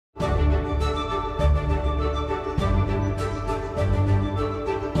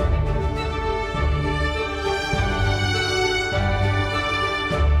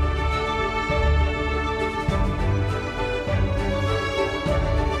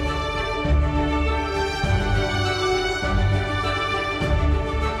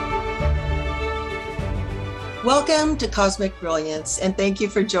Welcome to Cosmic Brilliance, and thank you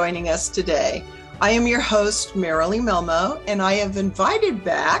for joining us today. I am your host, Marilee Melmo, and I have invited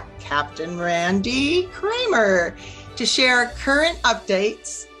back Captain Randy Cramer to share current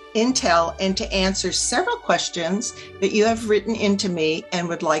updates, intel, and to answer several questions that you have written into me and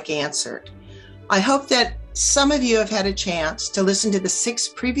would like answered. I hope that some of you have had a chance to listen to the 6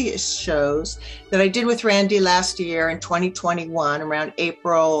 previous shows that I did with Randy last year in 2021, around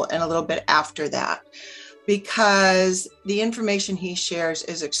April and a little bit after that, because the information he shares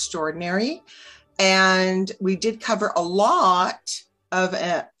is extraordinary. And we did cover a lot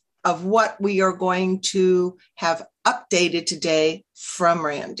of what we are going to have updated today from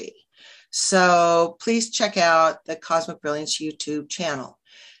Randy. So please check out the Cosmic Brilliance YouTube channel.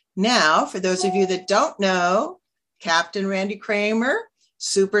 Now, for those of you that don't know, Captain Randy Cramer,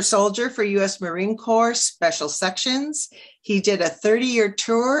 super soldier for U.S. Marine Corps Special Sections. He did a 30-year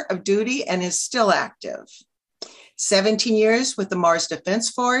tour of duty and is still active. 17 years with the Mars Defense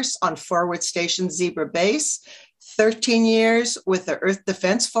Force on Forward Station Zebra Base, 13 years with the Earth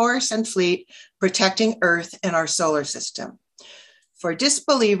Defense Force and Fleet, protecting Earth and our solar system. For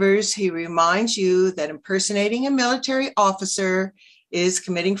disbelievers, he reminds you that impersonating a military officer is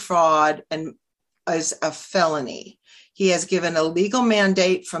committing fraud and is a felony. He has given a legal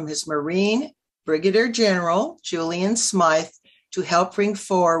mandate from his Marine Brigadier General, Julian Smythe, to help bring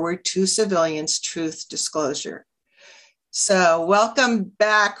forward to civilians truth disclosure. So welcome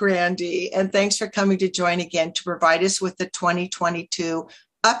back, Randy, and thanks for coming to join again to provide us with the 2022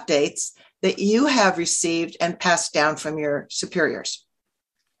 updates that you have received and passed down from your superiors.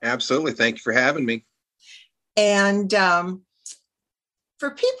 Absolutely. Thank you for having me. And for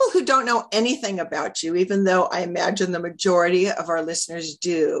people who don't know anything about you, even though I imagine the majority of our listeners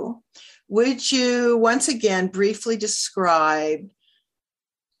do, would you once again briefly describe,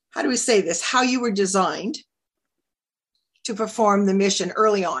 how do we say this, how you were designed to perform the mission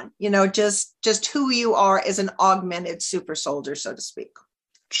early on? You know, just who you are as an augmented super soldier, so to speak.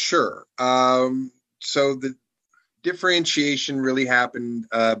 Sure. So the differentiation really happened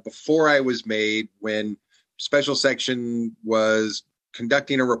before I was made, when Special Section was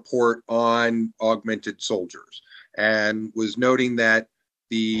conducting a report on augmented soldiers and was noting that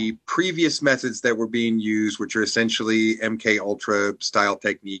the previous methods that were being used, which are essentially MK Ultra style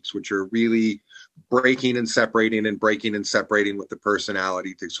techniques, which are really breaking and separating with the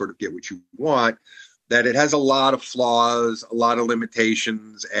personality to sort of get what you want, that it has a lot of flaws, a lot of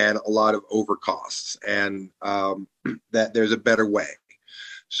limitations, and a lot of overcosts, and that there's a better way.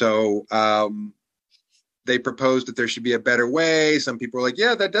 So they proposed that there should be a better way. Some people were like,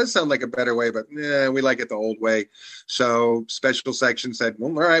 yeah, that does sound like a better way, but we like it the old way. So Special Section said,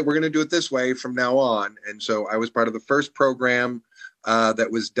 well, all right, we're going to do it this way from now on. And so I was part of the first program that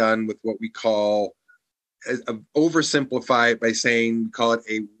was done with what we call, oversimplify it by saying, call it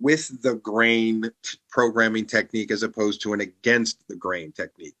a with the grain programming technique as opposed to an against the grain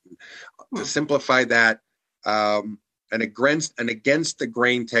technique. To simplify that, an against the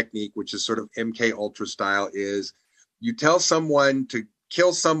grain technique, which is sort of MK Ultra style, is you tell someone to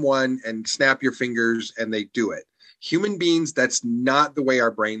kill someone and snap your fingers and they do it. Human beings, that's not the way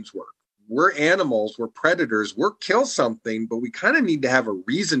our brains work. We're animals, we're predators, we'll kill something, but we kind of need to have a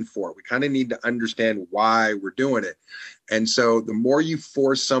reason for it. We kind of need to understand why we're doing it. And so the more you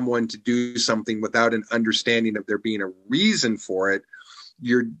force someone to do something without an understanding of there being a reason for it,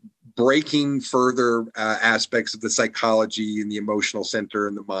 you're breaking further aspects of the psychology and the emotional center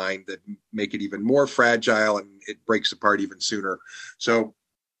in the mind that make it even more fragile, and it breaks apart even sooner. So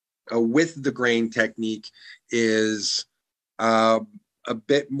a with the grain technique is a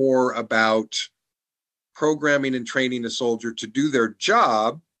bit more about programming and training a soldier to do their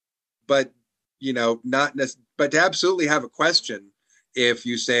job, but but to absolutely have a question. If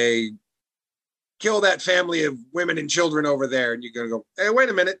you say, kill that family of women and children over there, and you're going to go, hey, wait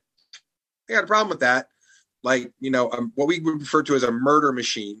a minute, I got a problem with that. Like, what we would refer to as a murder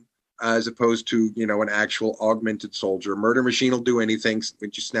machine, as opposed to, an actual augmented soldier. A murder machine will do anything.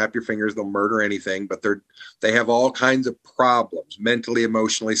 When you snap your fingers, they'll murder anything, but they have all kinds of problems, mentally,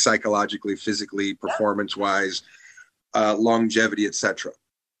 emotionally, psychologically, physically, performance-wise, longevity, etc.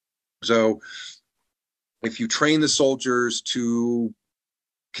 So if you train the soldiers to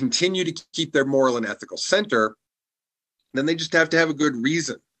continue to keep their moral and ethical center, then they just have to have a good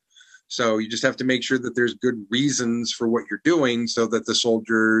reason. So you just have to make sure that there's good reasons for what you're doing, so that the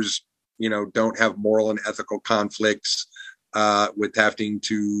soldiers, don't have moral and ethical conflicts with having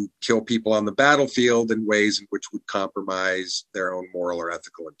to kill people on the battlefield in ways in which would compromise their own moral or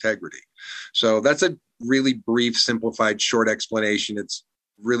ethical integrity. So that's a really brief, simplified, short explanation. It's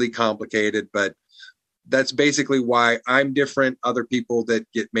really complicated, but that's basically why I'm different. Other people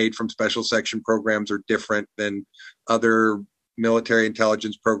that get made from special section programs are different than other military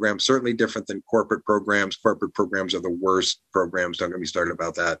intelligence programs, certainly different than corporate programs. Corporate programs are the worst programs. Don't get me started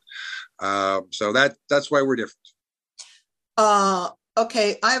about that. So that's why we're different.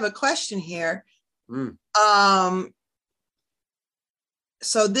 Okay, I have a question here.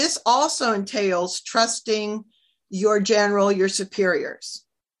 So this also entails trusting your general, your superiors,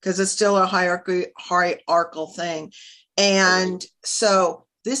 because it's still a hierarchical thing. And so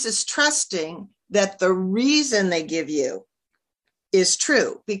this is trusting that the reason they give you is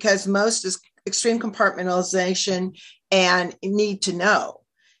true, because most is extreme compartmentalization and need to know.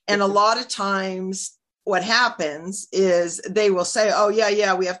 And a lot of times what happens is they will say, oh,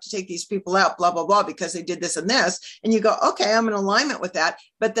 yeah, we have to take these people out, blah, blah, blah, because they did this and this. And you go, okay, I'm in alignment with that.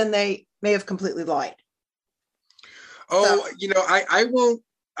 But then they may have completely lied. Oh, so,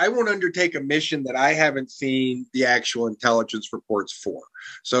 I won't undertake a mission that I haven't seen the actual intelligence reports for.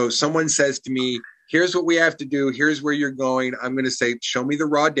 So someone says to me, here's what we have to do. Here's where you're going. I'm going to say, show me the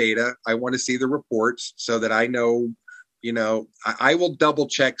raw data. I want to see the reports so that I know, I will double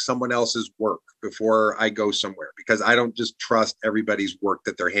check someone else's work before I go somewhere, because I don't just trust everybody's work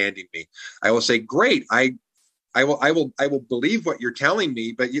that they're handing me. I will say, great. I will believe what you're telling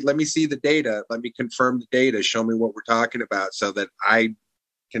me, but let me see the data. Let me confirm the data. Show me what we're talking about so that I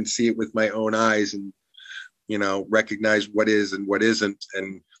can see it with my own eyes and, recognize what is and what isn't,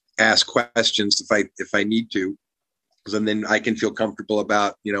 and ask questions if I need to. And then I can feel comfortable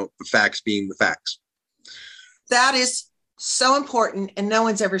about, the facts being the facts. That is so important. And no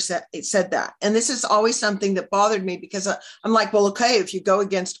one's ever said that. And this is always something that bothered me, because I'm like, well, okay, if you go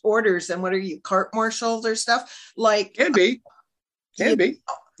against orders, then what are you, court martialed or stuff? Like, can be. Yeah.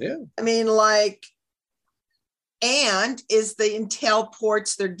 I mean, and is the intel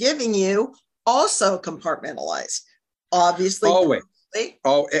ports they're giving you also compartmentalized? Obviously. Always.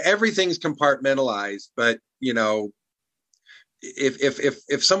 Oh, everything's compartmentalized, but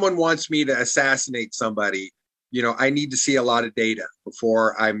if someone wants me to assassinate somebody, I need to see a lot of data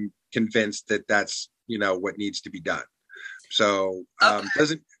before I'm convinced that that's, what needs to be done. So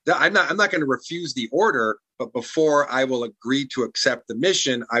I'm not going to refuse the order, but before I will agree to accept the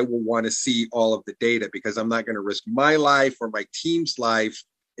mission, I will want to see all of the data, because I'm not going to risk my life or my team's life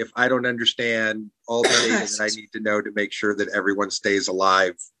if I don't understand all the data that I need to know to make sure that everyone stays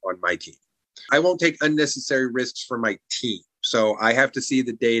alive on my team. I won't take unnecessary risks for my team. So I have to see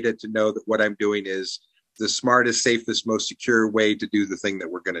the data to know that what I'm doing is the smartest, safest, most secure way to do the thing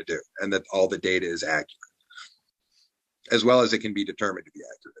that we're going to do, and that all the data is accurate, as well as it can be determined to be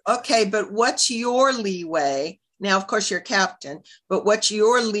accurate. Okay, but what's your leeway? Now, of course, you're captain, but what's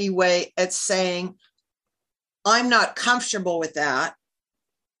your leeway at saying, I'm not comfortable with that?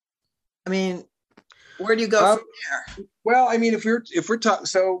 I mean, where do you go from there? Well, I mean, if we're talking,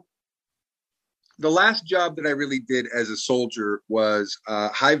 so the last job that I really did as a soldier was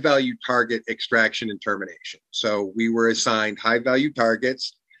high value target extraction and termination. So we were assigned high value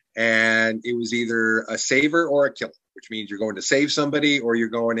targets, and it was either a saver or a killer, which means you're going to save somebody or you're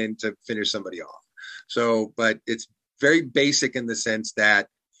going in to finish somebody off. So, but it's very basic in the sense that,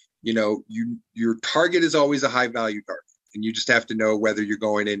 your target is always a high value target, and you just have to know whether you're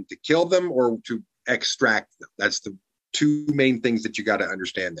going in to kill them or to extract them. That's the two main things that you got to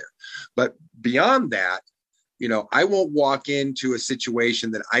understand there. But beyond that, I won't walk into a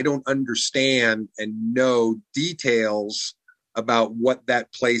situation that I don't understand and know details about what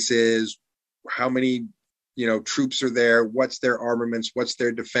that place is, how many, troops are there, what's their armaments, what's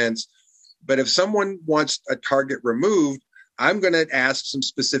their defense. But if someone wants a target removed, I'm going to ask some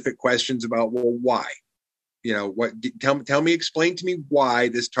specific questions about, well, why? Explain to me why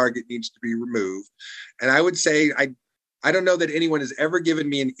this target needs to be removed. And I would say, I don't know that anyone has ever given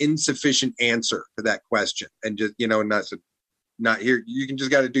me an insufficient answer to that question. And just, not here, you can just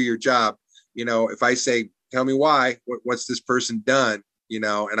got to do your job. If I say, tell me why, what's this person done, and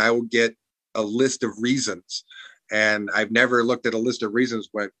I will get a list of reasons. And I've never looked at a list of reasons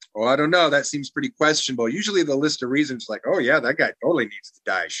went, oh, I don't know, that seems pretty questionable. Usually the list of reasons like, oh yeah, that guy totally needs to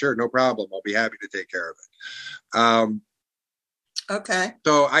die. Sure, no problem. I'll be happy to take care of it. Okay.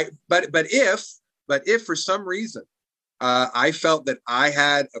 So but if for some reason I felt that I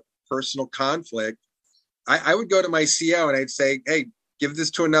had a personal conflict, I would go to my CO and I'd say, hey, give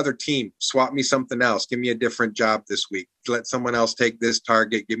this to another team, swap me something else, give me a different job this week, let someone else take this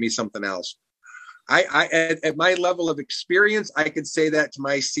target, give me something else. At my level of experience, I could say that to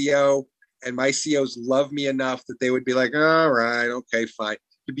my CO, and my COs love me enough that they would be like, all right, okay, fine.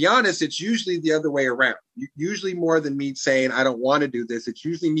 to be honest, it's usually the other way around. Usually more than me saying, I don't want to do this. It's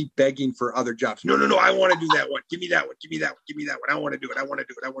usually me begging for other jobs. No, I want to do that one. Give me that one. Give me that one. Give me that one. I want to do it. I want to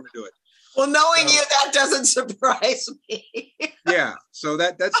do it. I want to do it. Well, knowing you, that doesn't surprise me. Yeah. So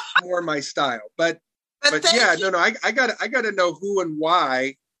that's more my style. But yeah, no, I gotta know who and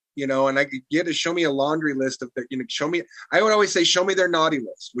why, and I could get to show me a laundry list of show me. I would always say, show me their naughty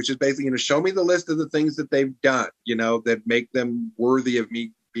list, which is basically, show me the list of the things that they've done, that make them worthy of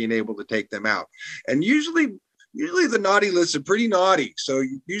me being able to take them out. And usually the naughty lists are pretty naughty. So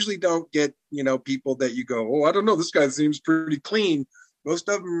you usually don't get, people that you go, oh, I don't know, this guy seems pretty clean. Most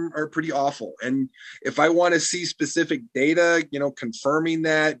of them are pretty awful. And if I want to see specific data, confirming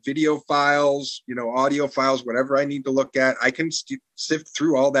that, video files, audio files, whatever I need to look at, I can sift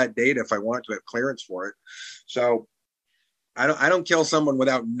through all that data if I want to have clearance for it. So I don't kill someone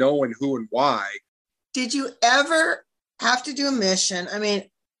without knowing who and why. Did you ever have to do a mission? I mean,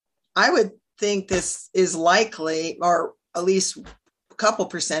 I would think this is likely, or at least couple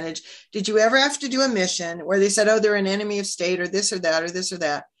percentage. Did you ever have to do a mission where they said, oh, they're an enemy of state or this or that or this or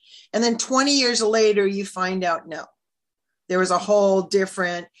that, and then 20 years later you find out no, there was a whole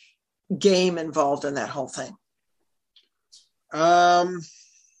different game involved in that whole thing?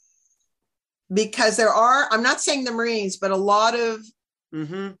 Because there are, I'm not saying the Marines, but a lot of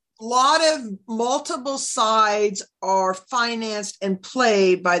multiple sides are financed and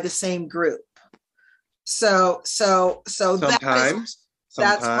played by the same group. So sometimes.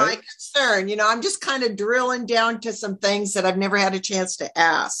 That's my concern. I'm just kind of drilling down to some things that I've never had a chance to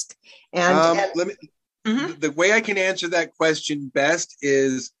ask. The way I can answer that question best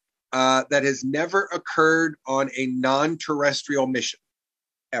is that has never occurred on a non-terrestrial mission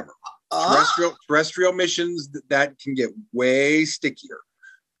ever. Terrestrial missions, that can get way stickier,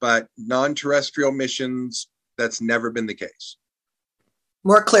 but non-terrestrial missions, that's never been the case.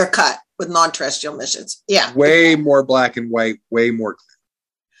 More clear cut with non-terrestrial missions. Yeah. Way more black and white, way more clear.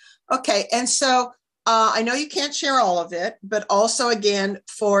 Okay. And so I know you can't share all of it, but also, again,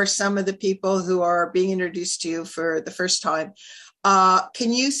 for some of the people who are being introduced to you for the first time,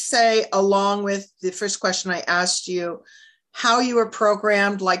 can you say, along with the first question I asked you, how you were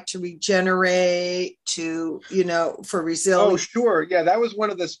programmed, like to regenerate, to, for resilience? Oh, sure. Yeah, that was one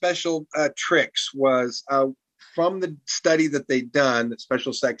of the special tricks was from the study that they'd done, that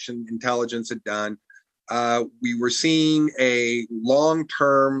Special Section Intelligence had done. We were seeing a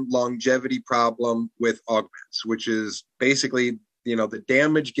long-term longevity problem with augments, which is basically, the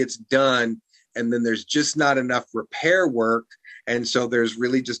damage gets done and then there's just not enough repair work. And so there's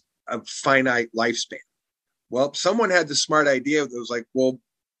really just a finite lifespan. Well, someone had the smart idea that was like, well,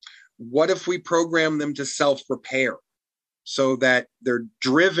 what if we program them to self-repair so that they're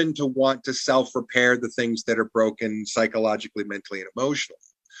driven to want to self-repair the things that are broken psychologically, mentally, and emotionally.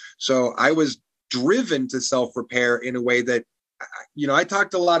 So I was driven to self-repair in a way that, I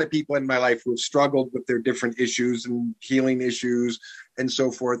talked to a lot of people in my life who have struggled with their different issues and healing issues and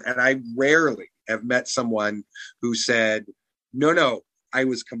so forth. And I rarely have met someone who said, no, I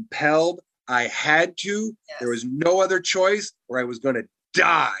was compelled. I had to. Yes. There was no other choice, or I was going to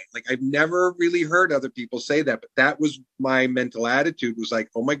die. Like, I've never really heard other people say that, but that was my mental attitude, was like,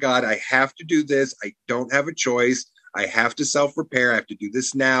 oh my God, I have to do this. I don't have a choice. I have to self-repair. I have to do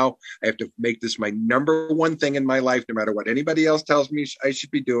this now. I have to make this my number one thing in my life, no matter what anybody else tells me I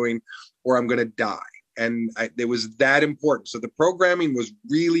should be doing, or I'm going to die. And it was that important. So the programming was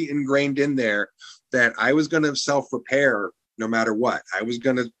really ingrained in there that I was going to self-repair no matter what. I was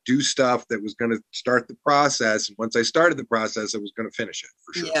going to do stuff that was going to start the process. And once I started the process, I was going to finish it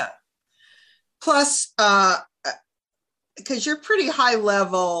for sure. Yeah. Plus, because you're pretty high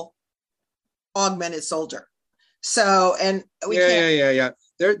level augmented soldier. So, and we yeah.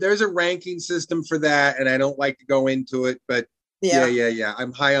 There's a ranking system for that, and I don't like to go into it, but yeah.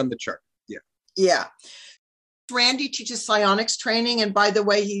 I'm high on the chart. Yeah. Randy teaches psionics training, and by the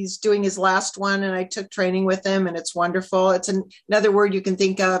way, he's doing his last one, and I took training with him, and it's wonderful. It's another word you can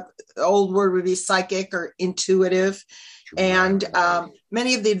think of. The old word would be psychic or intuitive. And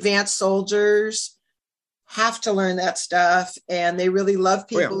many of the advanced soldiers have to learn that stuff, and they really love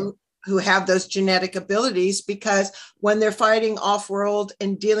people who have those genetic abilities, because when they're fighting off-world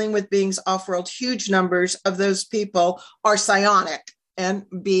and dealing with beings off-world, huge numbers of those people are psionic, and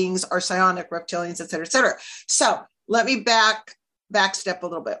beings are psionic, reptilians, et cetera, et cetera. So let me back step a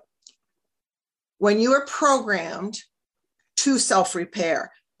little bit. When you are programmed to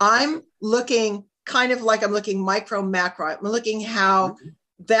self-repair, I'm looking kind of like I'm looking micro, macro. I'm looking how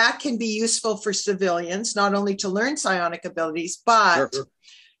that can be useful for civilians, not only to learn psionic abilities, but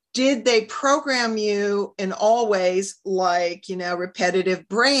did they program you in all ways, like, repetitive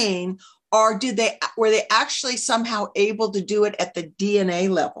brain, or were they actually somehow able to do it at the DNA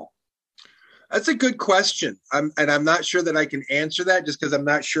level? That's a good question. I'm not sure that I can answer that, just because I'm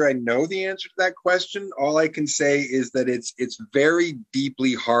not sure I know the answer to that question. All I can say is that it's very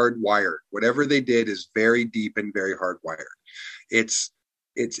deeply hardwired. Whatever they did is very deep and very hardwired. It's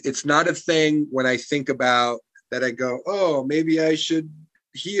not a thing when I think about that I go, oh, maybe I should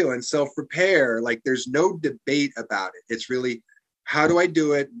heal and self-repair. Like, there's no debate about it. It's really, how do I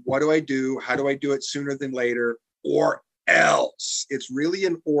do it? What do I do? How do I do it sooner than later? Or else. It's really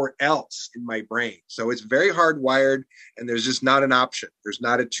an or else in my brain. So it's very hardwired, and there's just not an option. There's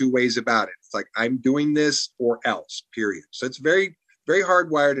not a two ways about it. It's like, I'm doing this or else, period. So it's very, very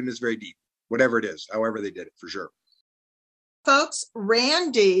hardwired, and it's very deep, whatever it is, however they did it, for sure. Folks,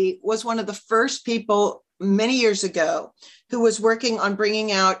 Randy was one of the first people many years ago who was working on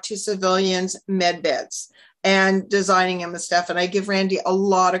bringing out to civilians med beds and designing them and stuff. And I give Randy a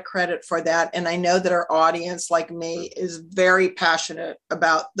lot of credit for that. And I know that our audience, like me, is very passionate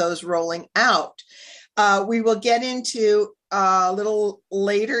about those rolling out. We will get into a little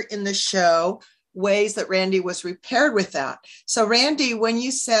later in the show ways that Randy was repaired with that. So Randy, when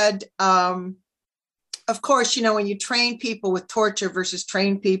you said, of course, when you train people with torture versus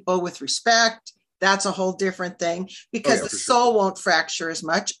train people with respect, that's a whole different thing, because the soul won't fracture as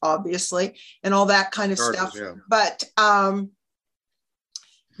much, obviously, and all that kind of stuff. Yeah. But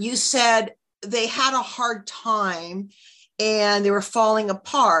you said they had a hard time and they were falling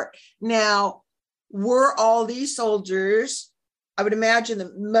apart. Now, were all these soldiers, I would imagine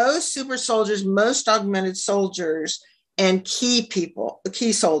that most super soldiers, most augmented soldiers, and key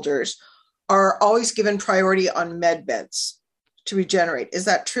soldiers are always given priority on med beds to regenerate. Is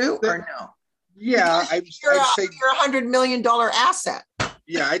that true or no? Yeah, I'd say you're $100 million asset.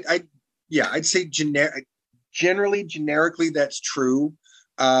 Yeah, I'd say generically that's true,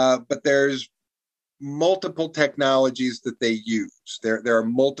 but there's multiple technologies that they use. There are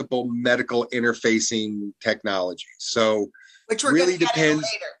multiple medical interfacing technologies. So which we're really depends.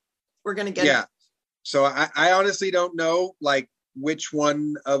 Later. We're going to get. Yeah. So I honestly don't know, like, which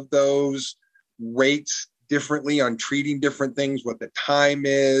one of those rates differently on treating different things, what the time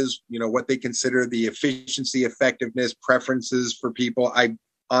is, what they consider the efficiency, effectiveness, preferences for people. I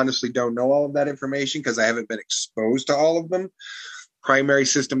honestly don't know all of that information because I haven't been exposed to all of them. Primary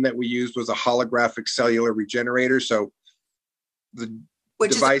system that we used was a holographic cellular regenerator. So the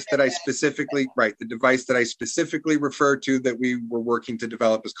device that I specifically refer to that we were working to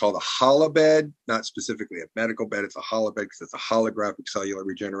develop is called a holobed, not specifically a medical bed. It's a holobed because it's a holographic cellular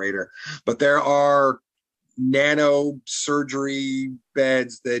regenerator. But there are nano surgery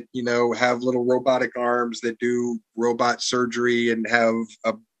beds that have little robotic arms that do robot surgery and have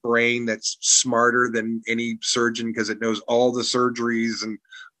a brain that's smarter than any surgeon because it knows all the surgeries and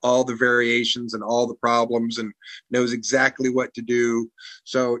all the variations and all the problems and knows exactly what to do.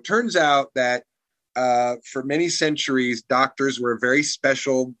 So it turns out that for many centuries, doctors were a very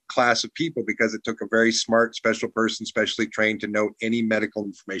special class of people because it took a very smart, special person, specially trained to know any medical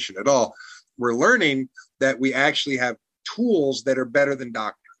information at all. We're learning that we actually have tools that are better than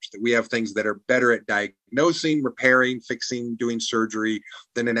doctors, that we have things that are better at diagnosing, repairing, fixing, doing surgery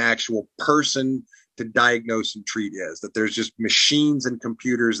than an actual person to diagnose and treat is, that there's just machines and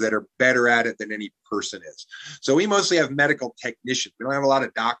computers that are better at it than any person is. So we mostly have medical technicians. We don't have a lot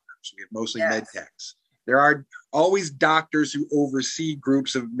of doctors. We have mostly med techs. There are always doctors who oversee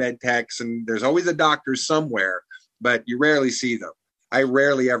groups of med techs, and there's always a doctor somewhere, but you rarely see them. I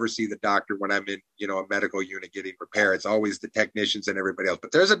rarely ever see the doctor when I'm in, a medical unit getting repair. It's always the technicians and everybody else.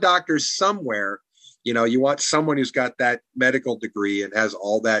 But there's a doctor somewhere. You want someone who's got that medical degree and has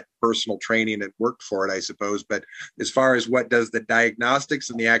all that personal training and worked for it, I suppose. But as far as what does the diagnostics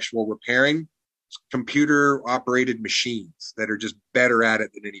and the actual repairing, computer operated machines that are just better at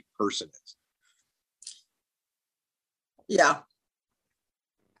it than any person is. Yeah.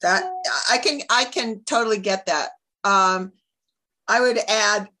 That I can totally get that. I would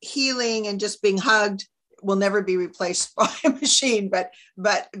add healing and just being hugged will never be replaced by a machine, but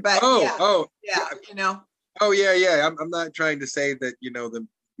I'm not trying to say that, the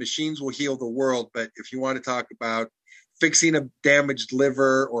machines will heal the world, but if you want to talk about fixing a damaged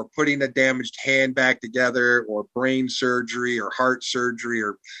liver or putting a damaged hand back together or brain surgery or heart surgery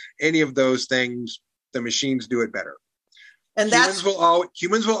or any of those things, the machines do it better. And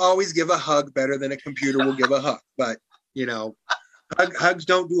humans will always give a hug better than a computer will give a hug, but hugs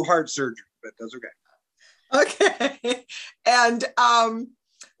don't do heart surgery, but that's okay. Okay. And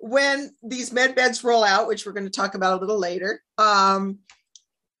when these med beds roll out, which we're going to talk about a little later,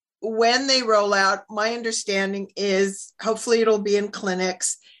 when they roll out, my understanding is hopefully it'll be in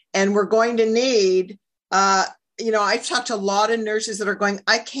clinics, and we're going to need, I've talked to a lot of nurses that are going,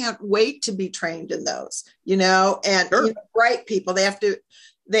 I can't wait to be trained in those, and Sure. Bright people,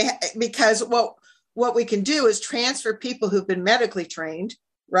 because what we can do is transfer people who've been medically trained,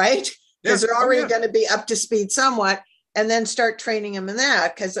 right? Because they're already going to be up to speed somewhat, and then start training them in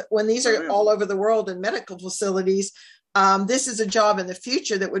that. Because when these are all over the world in medical facilities, this is a job in the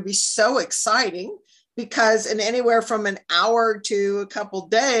future that would be so exciting, because in anywhere from an hour to a couple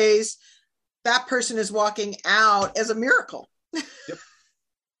days, that person is walking out as a miracle. Yep.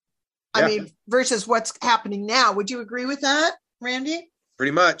 I mean, versus what's happening now. Would you agree with that, Randy?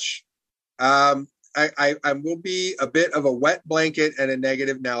 Pretty much. I will be a bit of a wet blanket and a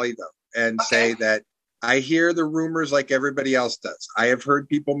negative Nelly, though, and say that I hear the rumors like everybody else does. I have heard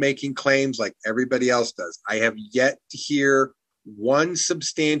people making claims like everybody else does. I have yet to hear one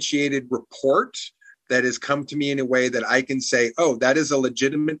substantiated report that has come to me in a way that I can say, oh, that is a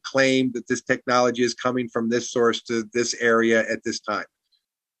legitimate claim that this technology is coming from this source to this area at this time.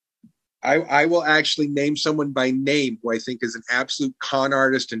 I will actually name someone by name who I think is an absolute con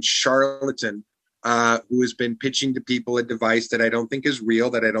artist and charlatan, who has been pitching to people a device that I don't think is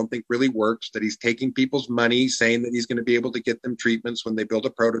real, that I don't think really works, that he's taking people's money, saying that he's going to be able to get them treatments when they build a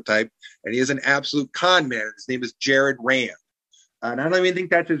prototype. And he is an absolute con man. His name is Jared Rand. And I don't even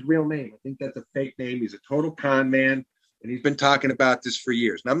think that's his real name. I think that's a fake name. He's a total con man. And he's been talking about this for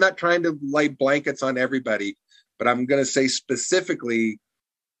years. And I'm not trying to light blankets on everybody, but I'm going to say specifically,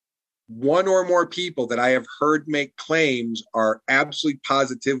 one or more people that I have heard make claims are absolutely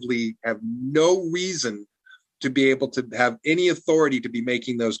positively have no reason to be able to have any authority to be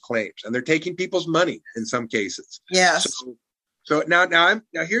making those claims. And they're taking people's money in some cases. Yes. So now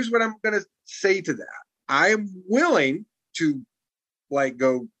here's what I'm going to say to that. I am willing to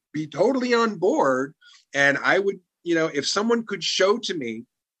go be totally on board. And I would, if someone could show to me,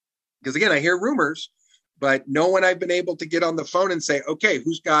 because again, I hear rumors, but no one I've been able to get on the phone and say, okay,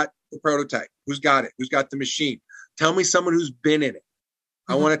 who's got the prototype? Who's got it? Who's got the machine? Tell me someone who's been in it.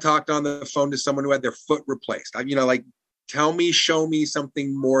 I want to talk on the phone to someone who had their foot replaced. Tell me, show me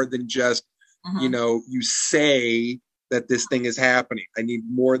something more than just, you say that this thing is happening. I need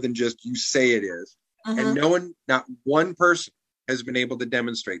more than just you say it is. And not one person has been able to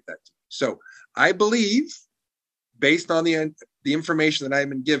demonstrate that to me. So I believe, based on the information that I've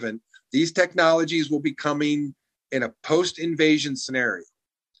been given, these technologies will be coming in a post-invasion scenario.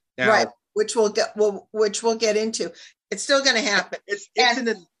 Now, right, which we'll get into. It's still going to happen. It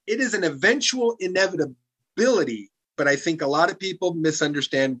is an eventual inevitability, but I think a lot of people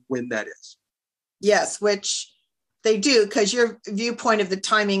misunderstand when that is. Yes, which they do, because your viewpoint of the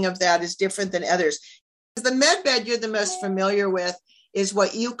timing of that is different than others. The med bed you're the most familiar with is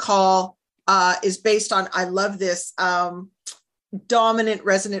what you call, is based on, I love this, dominant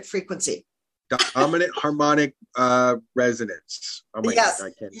resonant frequency. Dominant harmonic resonance. Oh my yes, God,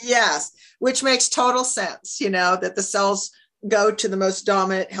 I can't. Yes, which makes total sense, that the cells go to the most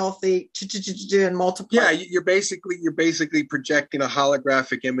dominant, healthy, and multiply. Yeah, you're basically projecting a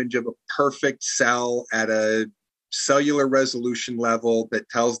holographic image of a perfect cell at a cellular resolution level that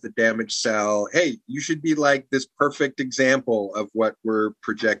tells the damaged cell, hey, you should be like this perfect example of what we're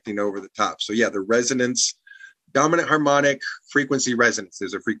projecting over the top. So yeah, the resonance, dominant harmonic frequency resonance.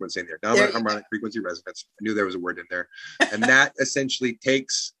 There's a frequency in there. Dominant harmonic frequency resonance. I knew there was a word in there. And that essentially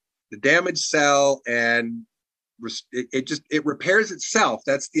takes the damaged cell and it repairs itself.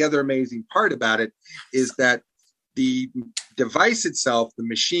 That's the other amazing part about it, is that the device itself, the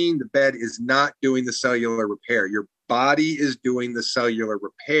machine, the bed, is not doing the cellular repair. Your body is doing the cellular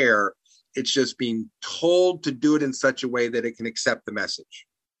repair. It's just being told to do it in such a way that it can accept the message.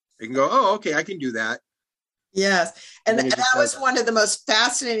 It can go, oh, okay, I can do that. Yes. And that was one of the most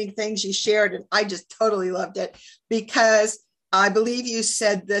fascinating things you shared. And I just totally loved it, because I believe you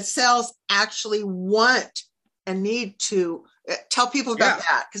said the cells actually want and need to tell people about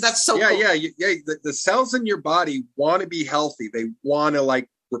that, because that's so cool. Yeah. The cells in your body want to be healthy. They want to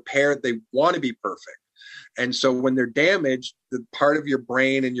repair. They want to be perfect. And so when they're damaged, the part of your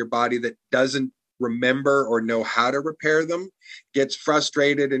brain and your body that doesn't remember or know how to repair them gets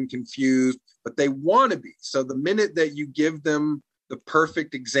frustrated and confused, but they want to be. So the minute that you give them the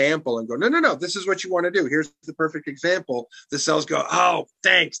perfect example and go, no, this is what you want to do. Here's the perfect example. The cells go, oh,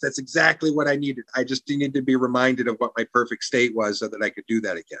 thanks. That's exactly what I needed. I just needed to be reminded of what my perfect state was so that I could do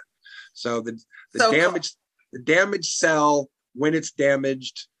that again. So the damaged cell, when it's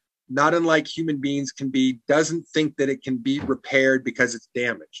damaged, not unlike human beings can be, doesn't think that it can be repaired because it's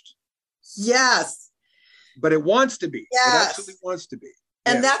damaged. Yes. But it wants to be. Yes. It absolutely wants to be.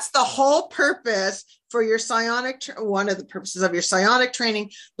 And that's the whole purpose for your psionic, one of the purposes of your psionic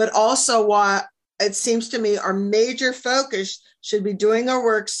training, but also what it seems to me our major focus should be doing our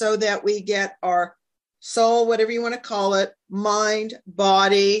work so that we get our soul, whatever you want to call it, mind,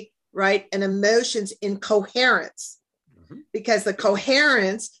 body, right, and emotions in coherence. Because the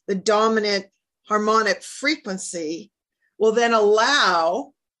coherence, the dominant harmonic frequency, will then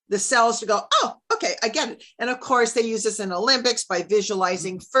allow the cells to go, oh, okay, I get it. And of course, they use this in Olympics by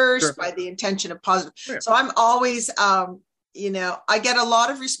visualizing first, by the intention of positive. So I'm always, I get a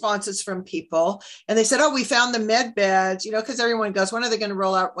lot of responses from people, and they said, oh, we found the med beds, because everyone goes, when are they going to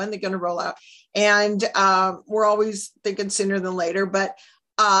roll out? When are they going to roll out? And we're always thinking sooner than later, but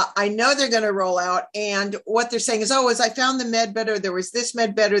I know they're going to roll out. And what they're saying is, I found the med bed, or there was this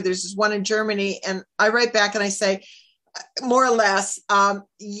med bed, or there's this one in Germany. And I write back and I say, more or less,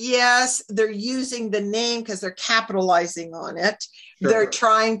 yes, they're using the name because they're capitalizing on it. Sure. They're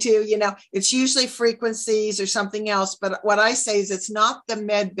trying to, it's usually frequencies or something else. But what I say is it's not the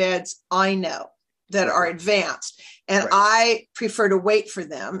med beds I know that are advanced. And I prefer to wait for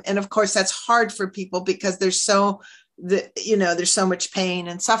them. And of course, that's hard for people because there's so much pain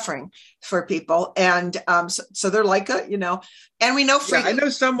and suffering for people. And so they're like, and we know. I know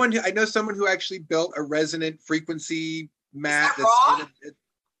someone who actually built a resonant frequency mat.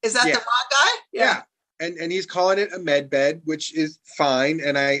 Is that the raw guy? Yeah. And he's calling it a med bed, which is fine.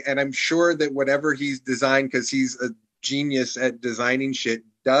 And I'm sure that whatever he's designed, because he's a genius at designing shit,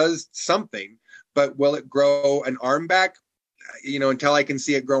 does something. But will it grow an arm back? Until I can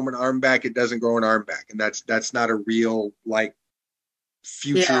see it grow an arm back, it doesn't grow an arm back. And that's not a real,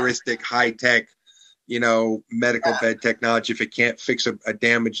 futuristic, high-tech, medical bed technology. If it can't fix a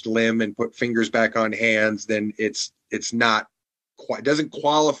damaged limb and put fingers back on hands, then it's not quite, doesn't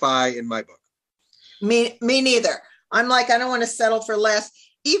qualify in my book. Me neither. I'm like, I don't want to settle for less,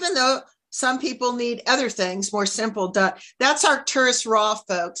 even though some people need other things more simple done. That's Arcturus Raw,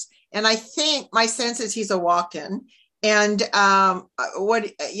 folks. And I think my sense is he's a walk-in. And I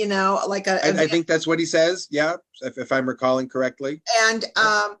think that's what he says. Yeah. If I'm recalling correctly. And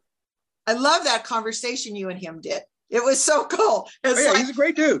I love that conversation you and him did. It was so cool. He's a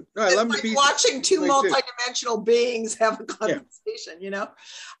great dude. No, I love him to be watching two multidimensional beings have a conversation,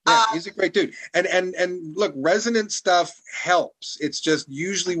 he's a great dude. And look, resonant stuff helps. It's just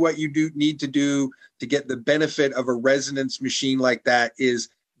usually what you need to do to get the benefit of a resonance machine like that is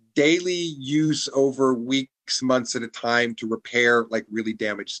daily use over weeks, months at a time to repair really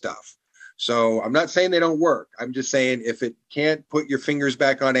damaged stuff. So I'm not saying they don't work. I'm just saying if it can't put your fingers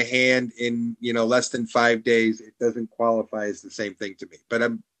back on a hand in, less than 5 days, it doesn't qualify as the same thing to me. But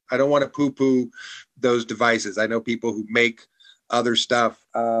I don't want to poo-poo those devices. I know people who make other stuff.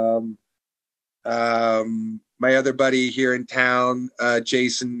 My other buddy here in town,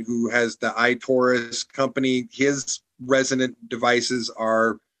 Jason, who has the iTaurus company, his resonant devices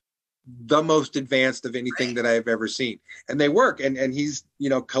are the most advanced of anything that I've ever seen, and they work. And he's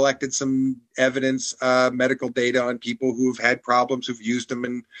collected some evidence, medical data on people who've had problems, who've used them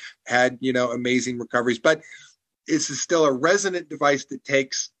and had amazing recoveries. But it's still a resonant device that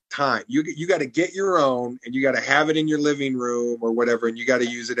takes time. You got to get your own, and you got to have it in your living room or whatever, and you got to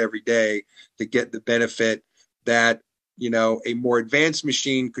use it every day to get the benefit that a more advanced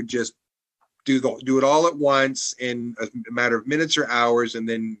machine could just do it all at once in a matter of minutes or hours, and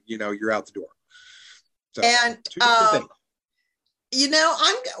then you're out the door. So, and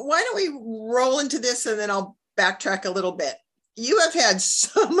why don't we roll into this, and then I'll backtrack a little bit. You have had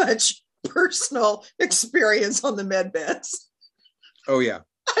so much personal experience on the med beds. Oh yeah.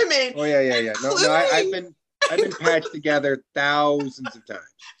 I mean. Oh yeah. No, I've been patched together thousands of times.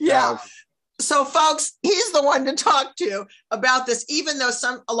 Yeah. Thousands. So, folks, he's the one to talk to about this, even though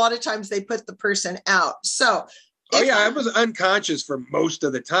a lot of times they put the person out. So, I was unconscious for most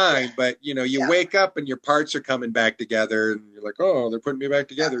of the time, but you wake up and your parts are coming back together, and you're like, oh, they're putting me back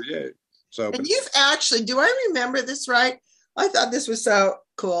together, yeah. So, and you've actually, do I remember this right? I thought this was so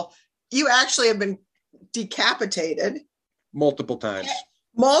cool. You actually have been decapitated multiple times.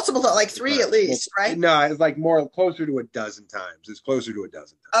 Like 3 at least, right? No, it's closer to a dozen times. It's closer to a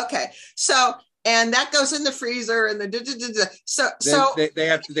dozen times. Okay. So, and that goes in the freezer and so they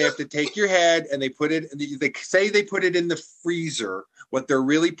have to take your head and they put it, they say they put it in the freezer. What they're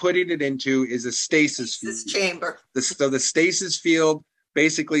really putting it into is a stasis field. This chamber. So the stasis field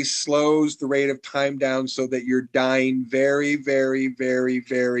basically slows the rate of time down so that you're dying very, very, very,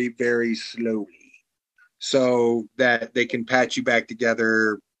 very, very slowly, so that they can patch you back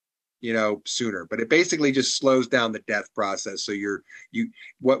together, sooner. But it basically just slows down the death process. So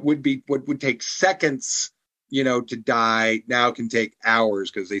what would take seconds to die now can take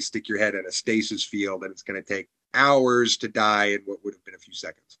hours because they stick your head in a stasis field and it's going to take hours to die in what would have been a few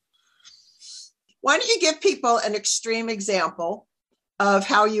seconds. Why don't you give people an extreme example of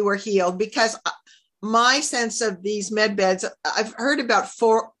how you were healed? Because my sense of these med beds, I've heard about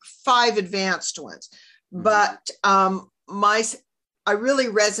 5 advanced ones, but I really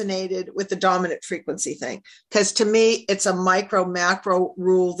resonated with the dominant frequency thing, because to me, it's a micro macro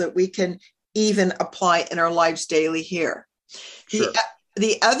rule that we can even apply in our lives daily here. Sure.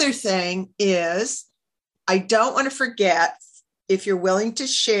 The other thing is, I don't want to forget, if you're willing to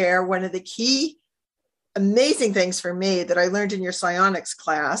share, one of the key amazing things for me that I learned in your psionics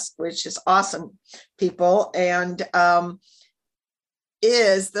class, which is awesome, people, and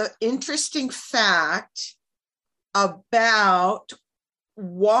is the interesting fact about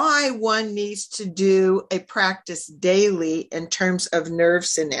why one needs to do a practice daily in terms of nerve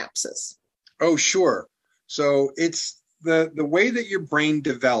synapses. Oh, sure. So it's the way that your brain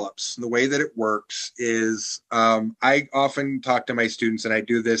develops, the way that it works is, I often talk to my students, and I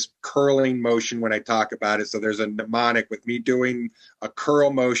do this curling motion when I talk about it. So there's a mnemonic with me doing a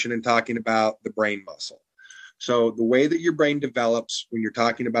curl motion and talking about the brain muscle. So the way that your brain develops when you're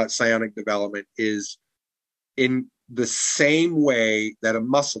talking about psionic development is in the same way that a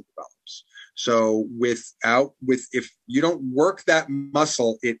muscle develops. So if you don't work that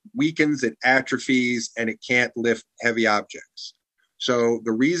muscle, it weakens, it atrophies, and it can't lift heavy objects. So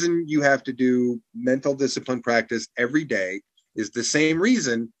the reason you have to do mental discipline practice every day is the same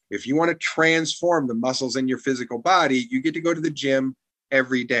reason if you want to transform the muscles in your physical body, you get to go to the gym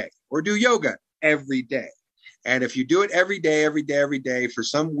every day or do yoga every day. And if you do it every day for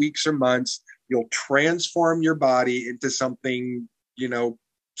some weeks or months, you'll transform your body into something,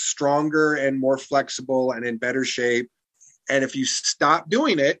 stronger and more flexible and in better shape. And if you stop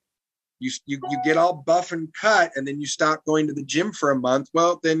doing it, you get all buff and cut, and then you stop going to the gym for a month,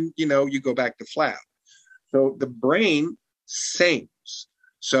 well, then, you go back to flat. So the brain, same.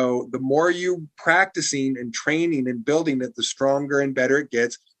 So the more you practicing and training and building it, the stronger and better it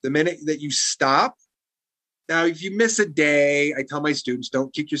gets. The minute that you stop, now, if you miss a day, I tell my students,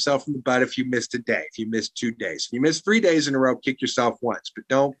 don't kick yourself in the butt if you missed a day, if you missed 2 days. If you missed 3 days in a row, kick yourself once, but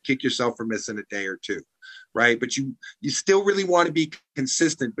don't kick yourself for missing a day or 2, right? But you still really want to be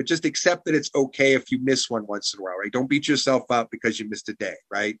consistent, but just accept that it's okay if you miss one once in a while, right? Don't beat yourself up because you missed a day,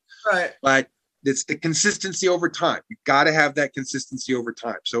 right? Right. But it's the consistency over time. You've got to have that consistency over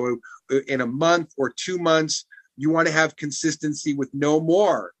time. So in a month or 2 months, you want to have consistency with no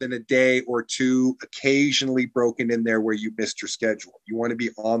more than a day or 2 occasionally broken in there where you missed your schedule. You want to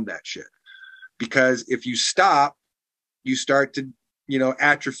be on that shit. Because if you stop, you start to,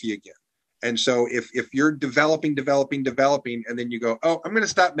 atrophy again. And so if you're developing, and then you go, oh, I'm going to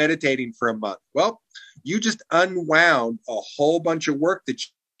stop meditating for a month. Well, you just unwound a whole bunch of work that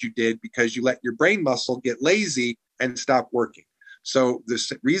you did because you let your brain muscle get lazy and stop working. So the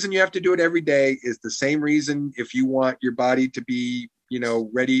reason you have to do it every day is the same reason if you want your body to be,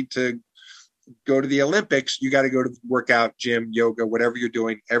 ready to go to the Olympics, you got to go to the workout, gym, yoga, whatever you're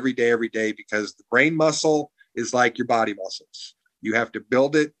doing every day, because the brain muscle is like your body muscles. You have to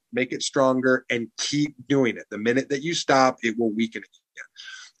build it, make it stronger, and keep doing it. The minute that you stop, it will weaken again.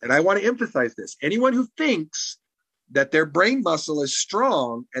 And I want to emphasize this. Anyone who thinks that their brain muscle is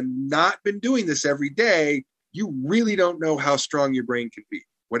strong and not been doing this every day, you really don't know how strong your brain can be.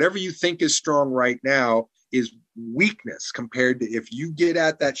 Whatever you think is strong right now is weakness compared to if you get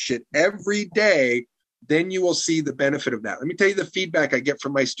at that shit every day, then you will see the benefit of that. Let me tell you the feedback I get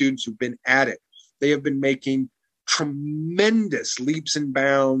from my students who've been at it. They have been making tremendous leaps and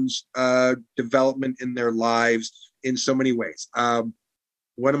bounds development in their lives in so many ways. One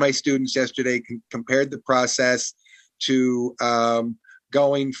of my students yesterday compared the process to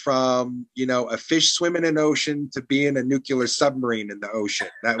going from, a fish swimming in an ocean to being a nuclear submarine in the ocean.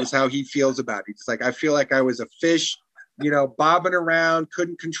 That was how he feels about it. He's like, I feel like I was a fish, bobbing around,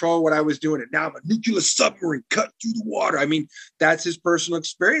 couldn't control what I was doing. And now I'm a nuclear submarine cut through the water. I mean, that's his personal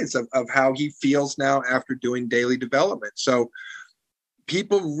experience of how he feels now after doing daily development. So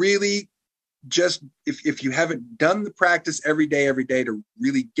people really just, if you haven't done the practice every day to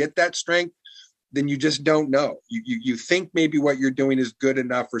really get that strength, then you just don't know. You think maybe what you're doing is good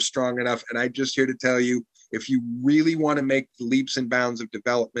enough or strong enough. And I'm just here to tell you, if you really want to make the leaps and bounds of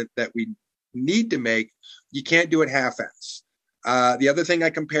development that we need to make, you can't do it half-ass. The other thing I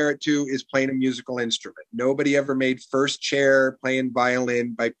compare it to is playing a musical instrument. Nobody ever made first chair playing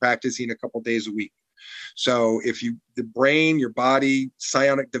violin by practicing a couple days a week. So the brain, your body,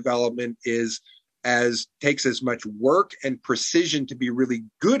 psionic development takes as much work and precision to be really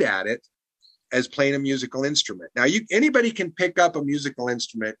good at it as playing a musical instrument. Now, anybody can pick up a musical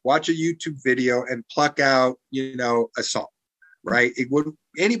instrument, watch a YouTube video, and pluck out, a song, right?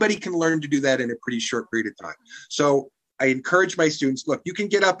 Anybody can learn to do that in a pretty short period of time. So I encourage my students, look, you can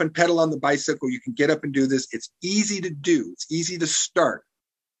get up and pedal on the bicycle. You can get up and do this. It's easy to do. It's easy to start.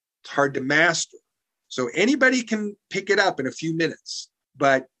 It's hard to master. So anybody can pick it up in a few minutes,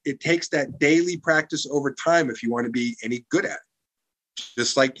 but it takes that daily practice over time if you want to be any good at it,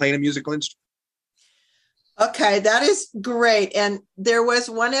 just like playing a musical instrument. Okay, that is great. And there was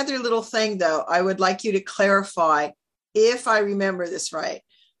one other little thing, though, I would like you to clarify, if I remember this right,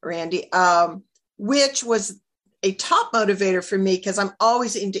 Randy, which was a top motivator for me, because I'm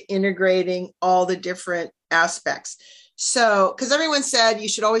always into integrating all the different aspects. So, because everyone said you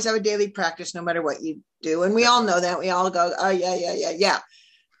should always have a daily practice no matter what you do. And we all know that. We all go, oh, yeah.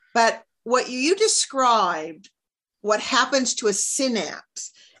 But what you described, what happens to a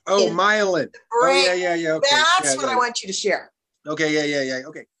synapse. Oh, myelin. Oh, yeah. Okay. That's what I want you to share. Okay, yeah.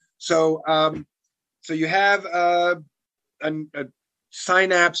 Okay. So, so you have a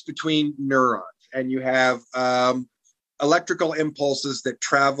synapse between neurons, and you have electrical impulses that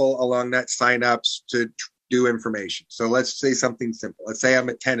travel along that synapse to do information. So let's say something simple. Let's say I'm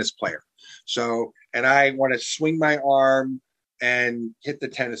a tennis player. So, and I want to swing my arm and hit the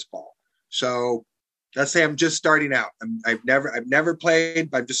tennis ball. So let's say I'm just starting out. I've never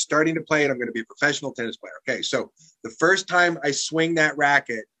played, but I'm just starting to play, and I'm going to be a professional tennis player. Okay, so the first time I swing that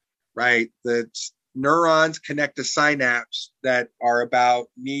racket, right, the neurons connect to synapse that are about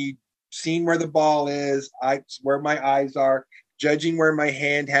me seeing where the ball is, where my eyes are, judging where my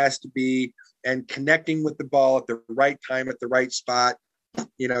hand has to be, and connecting with the ball at the right time, at the right spot,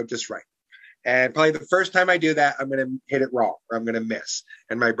 just right. And probably the first time I do that, I'm going to hit it wrong, or I'm going to miss.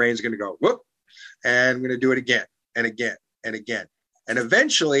 And my brain's going to go, whoop, and I'm going to do it again and again and again. And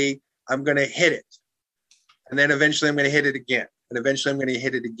eventually I'm going to hit it. And then eventually I'm going to hit it again. And eventually I'm going to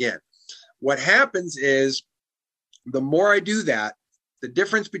hit it again. What happens is, the more I do that, the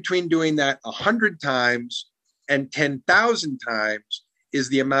difference between doing that 100 times and 10,000 times is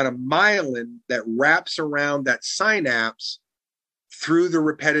the amount of myelin that wraps around that synapse through the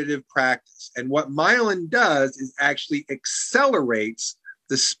repetitive practice. And what myelin does is actually accelerates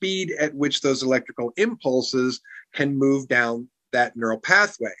the speed at which those electrical impulses can move down that neural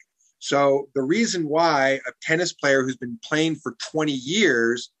pathway. So the reason why a tennis player who's been playing for 20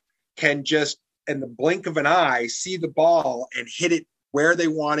 years can just, in the blink of an eye, see the ball and hit it where they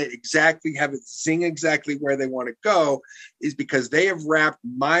want it, exactly, have it zing exactly where they want to go, is because they have wrapped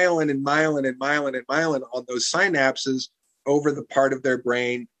myelin and myelin and myelin and myelin on those synapses over the part of their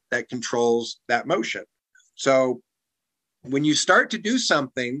brain that controls that motion. So when you start to do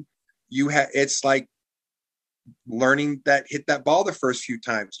something, it's like learning hit that ball the first few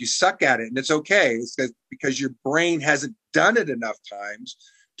times. You suck at it, and it's okay. It's because your brain hasn't done it enough times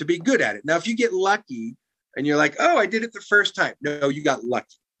to be good at it. Now, if you get lucky and you're like, oh, I did it the first time. No, you got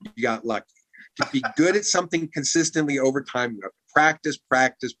lucky. You got lucky. To be good at something consistently over time, you have to practice.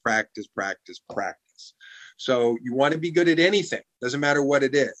 So you want to be good at anything. Doesn't matter what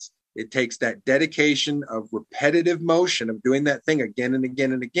it is. It takes that dedication of repetitive motion of doing that thing again and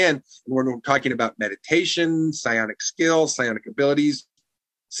again and again. And we're talking about meditation, psionic skills, psionic abilities.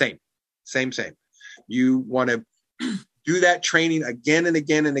 Same. You want to do that training again and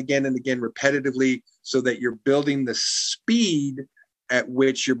again and again and again repetitively, so that you're building the speed at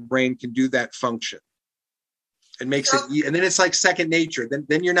which your brain can do that function. It makes it, and then it's like second nature.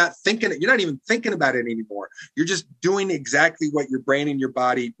 Then you're not even thinking about it anymore. You're just doing exactly what your brain and your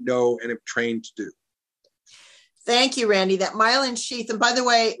body know and have trained to do. Thank you, Randy. That myelin sheath, and by the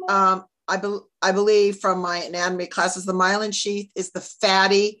way, I believe from my anatomy classes, the myelin sheath is the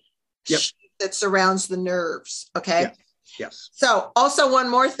fatty sheath that surrounds the nerves. Okay. Yes. So also one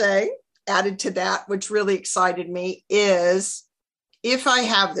more thing added to that, which really excited me, is, if I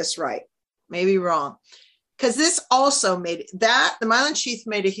have this right, maybe wrong, because this also the myelin sheath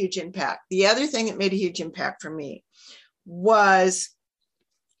made a huge impact. The other thing that made a huge impact for me was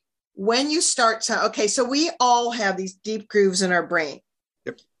when you start to, okay, so we all have these deep grooves in our brain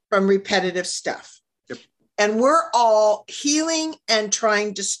from repetitive stuff. Yep. And we're all healing and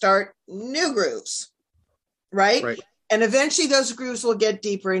trying to start new grooves, right? Right. And eventually those grooves will get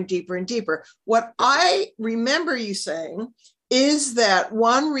deeper and deeper and deeper. What I remember you saying is that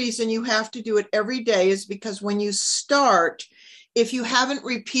one reason you have to do it every day is because when you start, if you haven't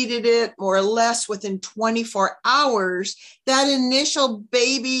repeated it more or less within 24 hours, that initial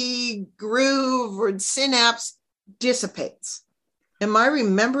baby groove or synapse dissipates. Am I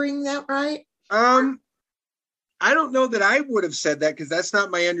remembering that right? I don't know that I would have said that because that's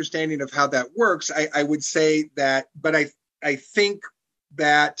not my understanding of how that works. I would say that, but I think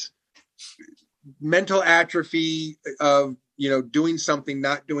that mental atrophy of, doing something,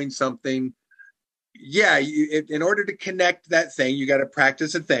 not doing something. Yeah. In order to connect that thing, you got to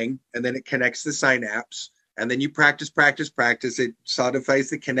practice a thing, and then it connects the synapse. And then you practice. It solidifies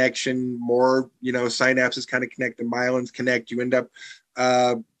the connection. More, synapses kind of connect, the myelins connect. You end up,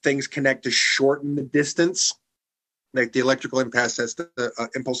 things connect to shorten the distance. Like the electrical impulse has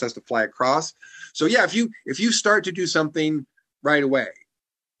to fly across. So yeah, if you start to do something right away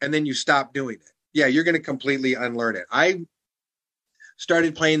and then you stop doing it, yeah, you're going to completely unlearn it. I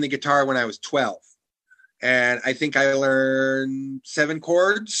started playing the guitar when I was 12, and I think I learned 7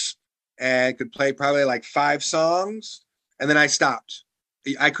 chords and could play probably like 5 songs, and then I stopped.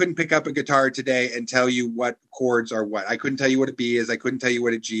 I couldn't pick up a guitar today and tell you what chords are what. I couldn't tell you what a B is. I couldn't tell you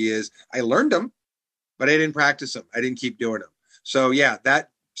what a G is. I learned them, but I didn't practice them. I didn't keep doing them. So yeah, that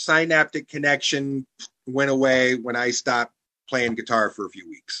synaptic connection went away when I stopped playing guitar for a few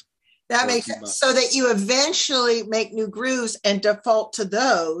weeks. That makes sense. So that you eventually make new grooves and default to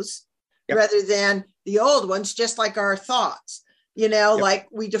those, yep, rather than the old ones, just like our thoughts, yep, like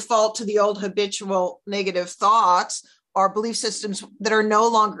we default to the old habitual negative thoughts or belief systems that are no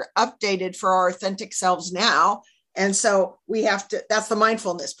longer updated for our authentic selves now. And so we have to, that's the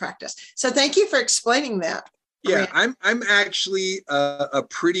mindfulness practice. So thank you for explaining that. Yeah, I'm actually a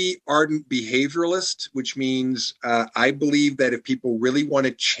pretty ardent behavioralist, which means I believe that if people really want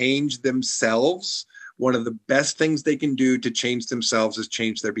to change themselves, one of the best things they can do to change themselves is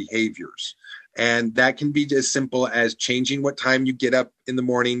change their behaviors. And that can be as simple as changing what time you get up in the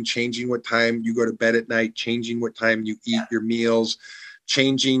morning, changing what time you go to bed at night, changing what time you eat your meals,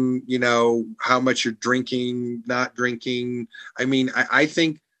 changing, how much you're drinking, not drinking. I mean, I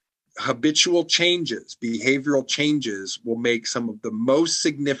think habitual changes, behavioral changes will make some of the most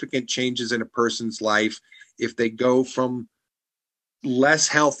significant changes in a person's life if they go from less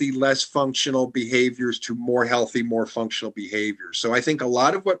healthy, less functional behaviors to more healthy, more functional behaviors. So I think a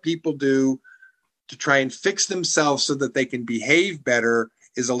lot of what people do to try and fix themselves so that they can behave better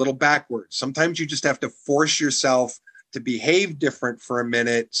is a little backwards. Sometimes you just have to force yourself to behave different for a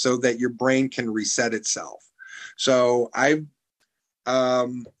minute so that your brain can reset itself. So I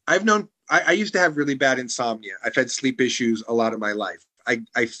used to have really bad insomnia. I've had sleep issues a lot of my life.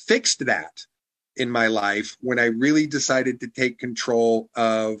 I fixed that in my life when I really decided to take control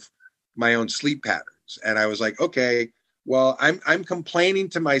of my own sleep patterns. And I was like, okay, well, I'm complaining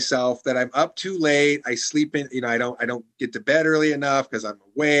to myself that I'm up too late. I sleep in, I don't get to bed early enough because I'm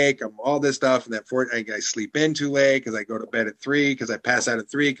awake. I'm all this stuff. And I sleep in too late because I go to bed at 3 because I pass out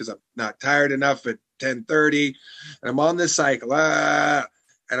at 3 because I'm not tired enough at 10:30. And I'm on this cycle. And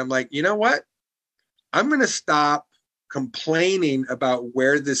I'm like, you know what? I'm going to stop complaining about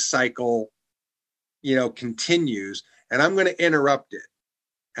where this cycle, continues. And I'm going to interrupt it.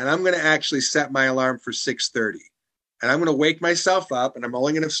 And I'm going to actually set my alarm for 6:30. And I'm going to wake myself up, and I'm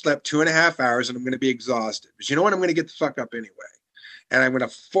only going to have slept 2.5 hours, and I'm going to be exhausted. But you know what? I'm going to get the fuck up anyway. And I'm going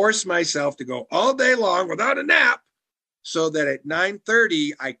to force myself to go all day long without a nap so that at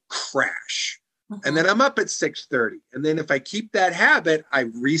 9:30, I crash. And then I'm up at 6:30. And then if I keep that habit, I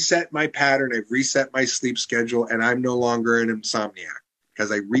reset my pattern, I reset my sleep schedule, and I'm no longer an insomniac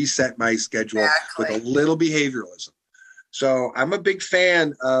because I reset my schedule with a little behavioralism. So I'm a big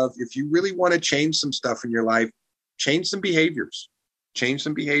fan of, if you really want to change some stuff in your life, change some behaviors,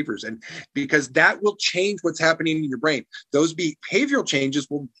 and because that will change what's happening in your brain. Those behavioral changes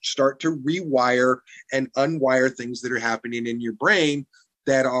will start to rewire and unwire things that are happening in your brain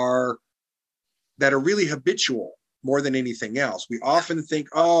that are really habitual more than anything else. We often think,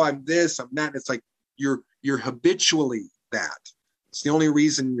 oh, I'm this, I'm that. And it's like you're habitually that. It's the only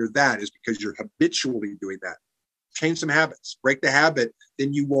reason you're that is because you're habitually doing that. Change some habits, break the habit,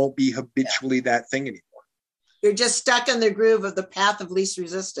 then you won't be habitually that thing anymore. You're just stuck in the groove of the path of least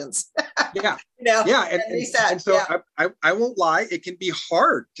resistance. Yeah. And so I won't lie. It can be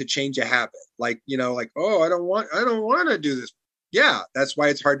hard to change a habit. Oh, I don't want to do this. Yeah. That's why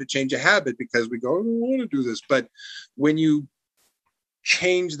it's hard to change a habit, because we go, I don't want to do this. But when you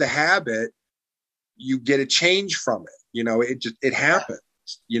change the habit, you get a change from it. It happens.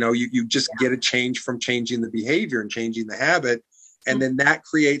 You just get a change from changing the behavior and changing the habit. And then that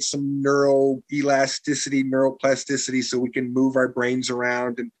creates some neuroplasticity, so we can move our brains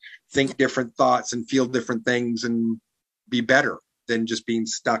around and think different thoughts and feel different things and be better than just being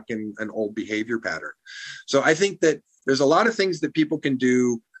stuck in an old behavior pattern. So I think that there's a lot of things that people can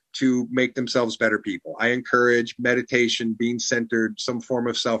do to make themselves better people. I encourage meditation, being centered, some form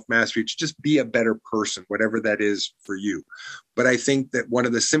of self-mastery to just be a better person, whatever that is for you. But I think that one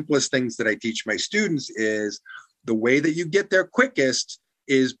of the simplest things that I teach my students is the way that you get there quickest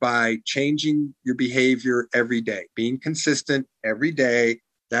is by changing your behavior every day, being consistent every day.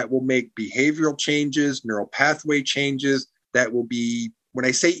 That will make behavioral changes, neural pathway changes. That will be, when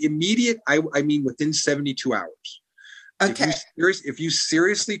I say immediate, I mean within 72 hours. Okay. If you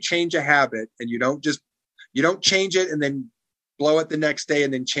seriously change a habit and you don't change it and then blow it the next day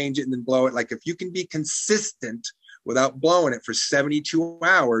and then change it and then blow it. Like if you can be consistent without blowing it for 72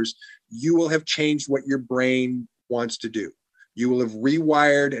 hours, you will have changed what your brain wants to do. You will have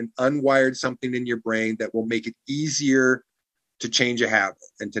rewired and unwired something in your brain that will make it easier to change a habit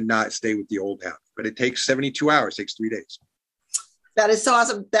and to not stay with the old habit. But it takes 72 hours, it takes 3 days. That is so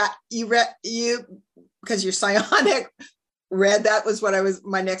awesome that because you're psionic, that was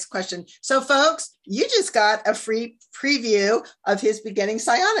my next question. So folks, you just got a free preview of his beginning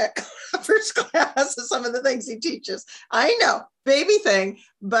psionic first class of some of the things he teaches. I know, baby thing,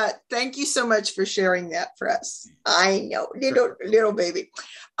 but thank you so much for sharing that for us. I know, little baby.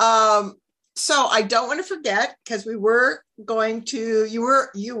 So I don't want to forget, because you were going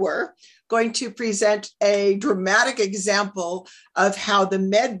to present a dramatic example of how the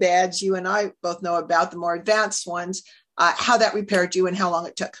med beds you and I both know about, the more advanced ones, how that repaired you and how long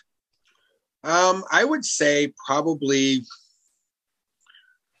it took. I would say probably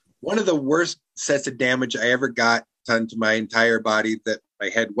one of the worst sets of damage I ever got done to my entire body that my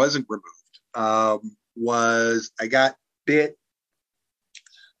head wasn't removed was I got bit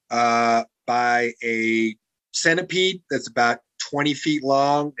by a centipede that's about 20 feet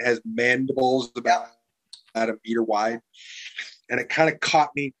long. It has mandibles about a meter wide. And it kind of caught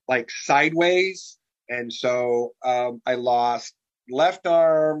me like sideways. And so I lost left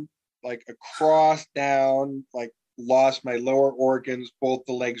arm, like across down, like lost my lower organs. Both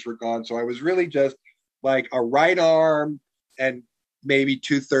the legs were gone. So I was really just like a right arm and maybe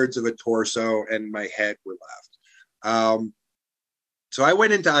 2/3 of a torso, and my head were left. So I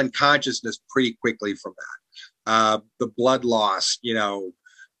went into unconsciousness pretty quickly from that. The blood loss,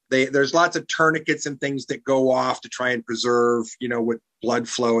 there's lots of tourniquets and things that go off to try and preserve, with blood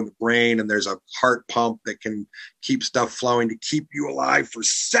flow in the brain. And there's a heart pump that can keep stuff flowing to keep you alive for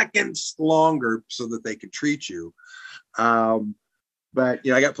seconds longer so that they can treat you. But,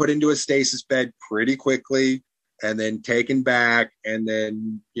 I got put into a stasis bed pretty quickly and then taken back. And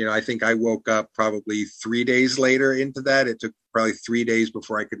then, I think I woke up probably 3 days later into that. It took probably 3 days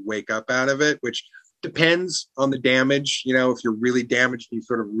before I could wake up out of it, which depends on the damage. If you're really damaged, you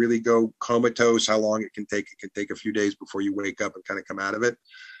sort of really go comatose, how long it can take. It can take a few days before you wake up and kind of come out of it.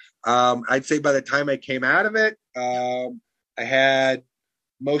 I'd say by the time I came out of it, I had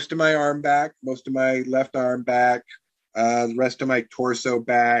most of my arm back, most of my left arm back, the rest of my torso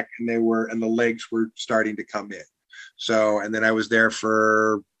back, and the legs were starting to come in. So, and then I was there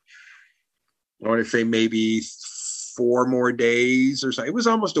for, I want to say maybe 4 more days or so. It was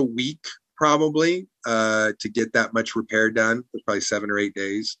almost a week probably to get that much repair done. It was probably 7 or 8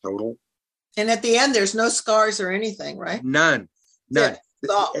 days total. And at the end, there's no scars or anything, right? None. Yeah.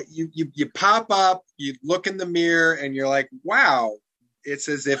 You pop up, you look in the mirror, and you're like, wow, it's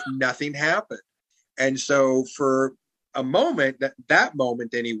as if nothing happened. And so for a moment, that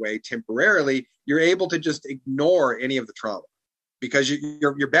moment anyway, temporarily, you're able to just ignore any of the trauma because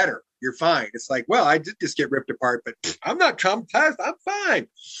you're better. You're fine. It's like, well, I did just get ripped apart, but I'm not traumatized. I'm fine.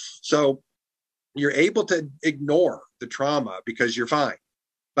 So you're able to ignore the trauma because you're fine,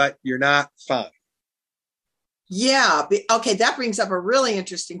 but you're not fine. Yeah. Okay. That brings up a really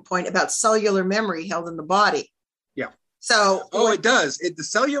interesting point about cellular memory held in the body. Yeah. So. It does. The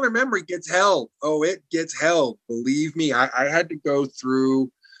cellular memory gets held. Oh, it gets held. Believe me, I had to go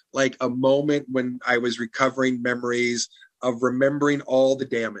through like a moment when I was recovering memories of remembering all the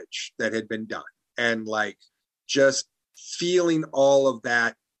damage that had been done and like just feeling all of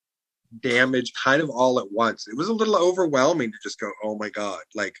that damage kind of all at once. It was a little overwhelming to just go, oh my God,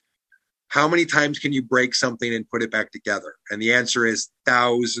 like how many times can you break something and put it back together? And the answer is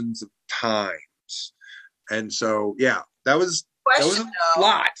thousands of times. And so, yeah, that was a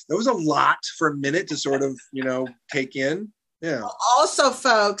lot. That was a lot for a minute to sort of, take in. Yeah. Also,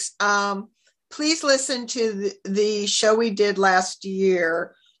 folks, please listen to the show we did last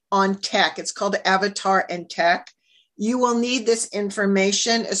year on tech. It's called Avatar and Tech. You will need this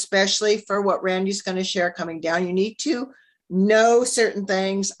information, especially for what Randy's going to share coming down. You need to know certain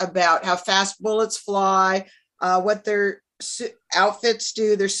things about how fast bullets fly, what their outfits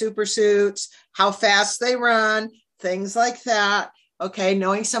do, their super suits, how fast they run, things like that. Okay,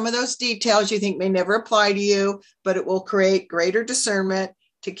 knowing some of those details you think may never apply to you, but it will create greater discernment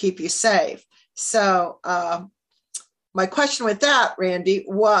to keep you safe. So, my question with that, Randy,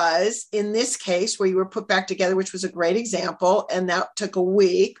 was in this case where you were put back together, which was a great example, and that took a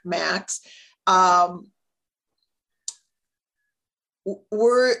week max. Was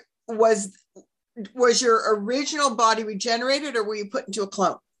your original body regenerated, or were you put into a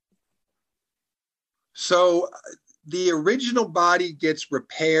clone? So the original body gets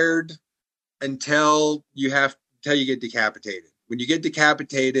repaired until you get decapitated. When you get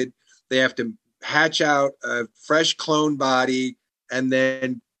decapitated, they have to hatch out a fresh clone body and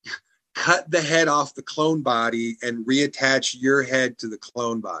then cut the head off the clone body and reattach your head to the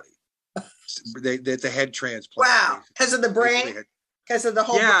clone body. It's a head transplant. Wow, because of the brain, because of the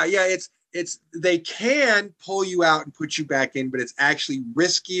whole. Yeah. It's they can pull you out and put you back in, but it's actually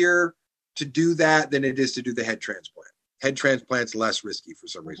riskier to do that than it is to do the head transplant. Head transplant's less risky for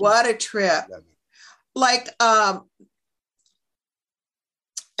some reason. What a trip! Like a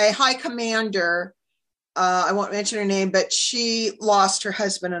high commander, I won't mention her name, but she lost her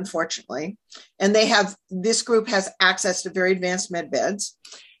husband, unfortunately. And this group has access to very advanced med beds.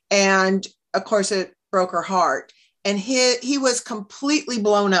 And of course, it broke her heart. And he was completely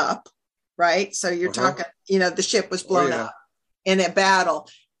blown up, right? So you're talking, the ship was blown up in a battle.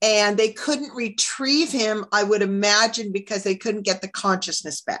 And they couldn't retrieve him, I would imagine, because they couldn't get the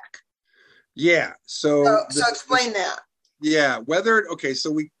consciousness back. Yeah. So explain that. Yeah. So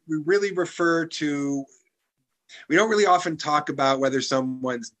we really refer to, we don't really often talk about whether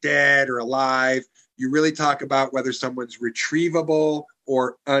someone's dead or alive. You really talk about whether someone's retrievable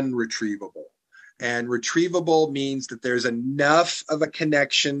or unretrievable. And retrievable means that there's enough of a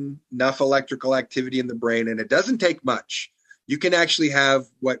connection, enough electrical activity in the brain, and it doesn't take much. You can actually have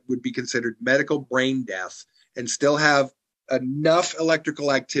what would be considered medical brain death and still have enough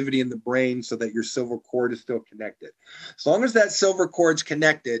electrical activity in the brain so that your silver cord is still connected. As long as that silver cord's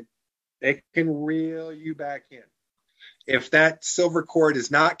connected, they can reel you back in. If that silver cord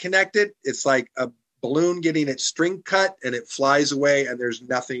is not connected, it's like a balloon getting its string cut and it flies away and there's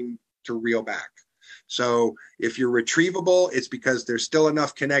nothing to reel back. So if you're retrievable, it's because there's still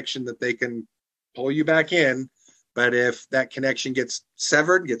enough connection that they can pull you back in. But if that connection gets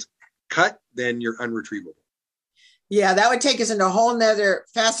severed, gets cut, then you're unretrievable. Yeah, that would take us into a whole nother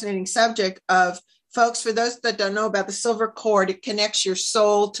fascinating subject of, folks, for those that don't know about the silver cord, it connects your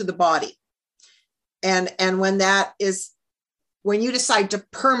soul to the body. And when you decide to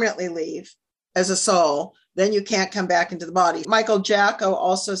permanently leave as a soul, then you can't come back into the body. Michael Jacko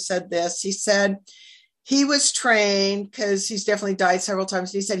also said this. He said he was trained, because he's definitely died several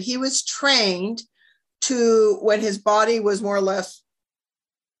times. He said he was trained to, when his body was more or less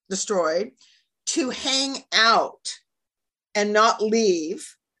destroyed, to hang out and not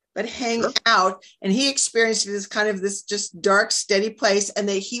leave, but hang out. And he experienced it as kind of this just dark, steady place, and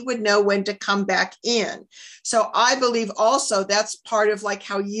that he would know when to come back in. So I believe also that's part of like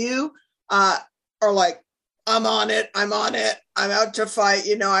how you are like, I'm on it, I'm out to fight,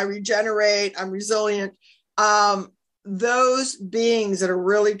 I regenerate, I'm resilient. Those beings that are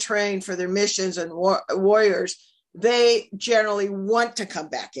really trained for their missions and warriors, they generally want to come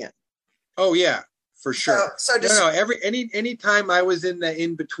back in. Oh yeah, for sure. Any time I was in the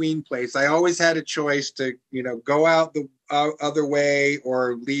in-between place, I always had a choice to, go out the other way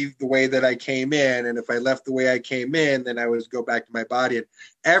or leave the way that I came in. And if I left the way I came in, then I would go back to my body. And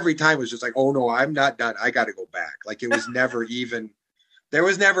every time it was just like, oh no, I'm not done. I got to go back. Like it was never even, there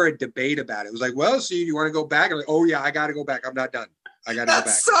was never a debate about it. It was like, well, so you want to go back? I'm like, oh yeah, I got to go back. I'm not done. I got to go back.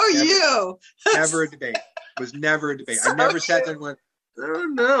 So never a debate. It was never a debate. I never sat there and went, I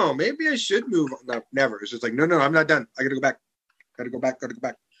don't know, maybe I should move. No, never. It's just like, no, I'm not done. I got to go back. Got to go back.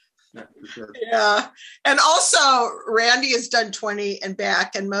 Yeah, for sure. Yeah. And also Randy has done 20 and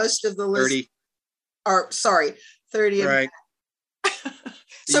back, and most of the 30 30 and right.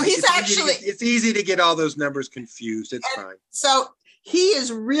 So it's easy to get all those numbers confused. It's fine. So he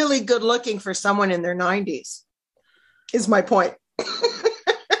is really good looking for someone in their 90s, is my point.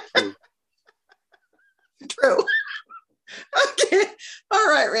 True. Okay. All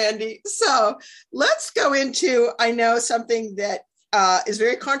right, Randy. So let's go into, I know, something that is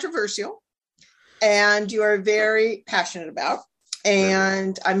very controversial and you are very passionate about.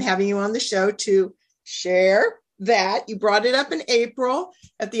 And I'm having you on the show to share that. You brought it up in April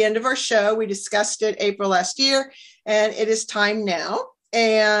at the end of our show. We discussed it April last year, and it is time now.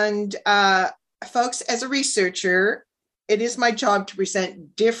 And folks, as a researcher, it is my job to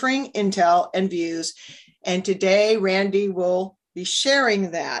present differing intel and views. And today, Randy will be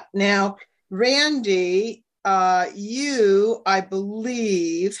sharing that. Now, Randy you, I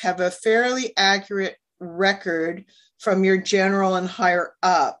believe, have a fairly accurate record from your general and higher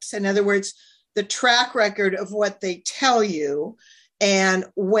ups. In other words, the track record of what they tell you and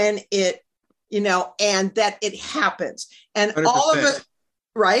when it, and that it happens. And 100%. All of it,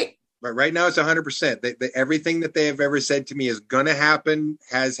 right? But right now it's 100%. Everything that they have ever said to me is going to happen,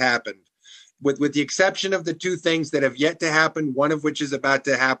 has happened. With the exception of the two things that have yet to happen, one of which is about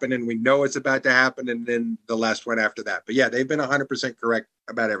to happen, and we know it's about to happen, and then the last one after that. But yeah, they've been 100% correct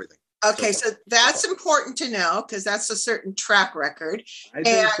about everything. Okay, so that's important to know because that's a certain track record. I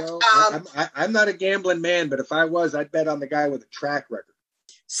think so. I'm not a gambling man, but if I was, I'd bet on the guy with a track record.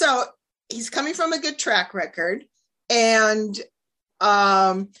 So he's coming from a good track record. And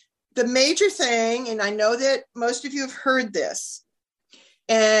the major thing, and I know that most of you have heard this,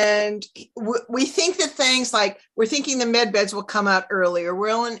 and we think that things like, we're thinking the med beds will come out earlier.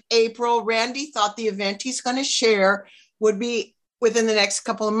 We're in April. Randy thought the event he's going to share would be within the next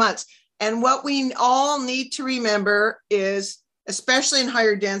couple of months. And what we all need to remember is, especially in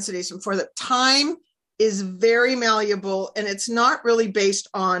higher densities, and for the time is very malleable, and it's not really based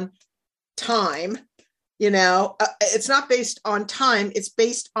on time. It's not based on time. It's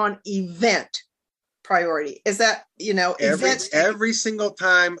based on event priority. Is that, events? Every single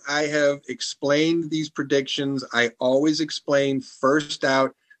time I have explained these predictions, I always explain first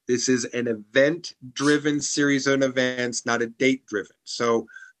out, this is an event-driven series of events, not a date-driven. So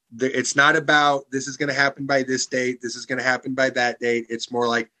it's not about this is going to happen by this date, this is going to happen by that date. It's more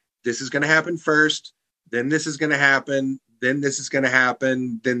like this is going to happen first, then this is going to happen, then this is going to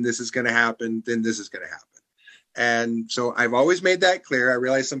happen, then this is going to happen, then this is going to happen. And so I've always made that clear. I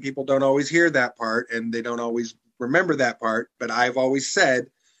realize some people don't always hear that part and they don't always remember that part, but I've always said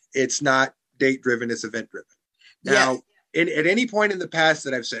it's not date driven, it's event driven. Now, at any point in the past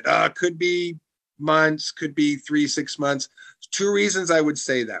that I've said, could be months, could be 3-6 months. Two reasons I would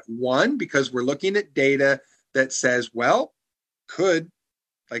say that. One, because we're looking at data that says, well, could,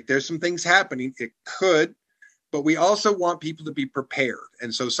 like there's some things happening, it could, but we also want people to be prepared.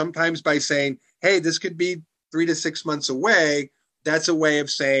 And so sometimes by saying, hey, this could be 3 to 6 months away, that's a way of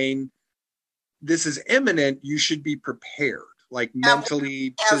saying this is imminent. You should be prepared, like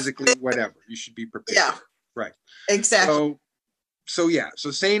mentally, physically, whatever. You should be prepared. Yeah. Right. Exactly.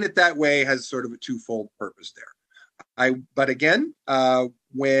 So saying it that way has sort of a twofold purpose there. But again,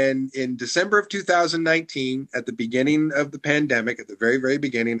 when in December of 2019, at the beginning of the pandemic, at the very, very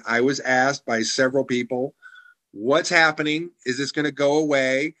beginning, I was asked by several people, what's happening? Is this going to go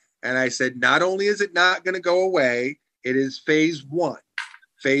away? And I said, not only is it not going to go away, it is phase one.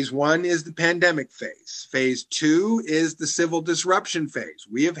 Phase one is the pandemic phase. Phase two is the civil disruption phase.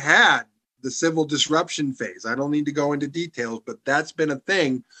 We have had the civil disruption phase. I don't need to go into details, but that's been a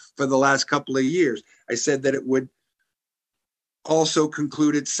thing for the last couple of years. I said that it would also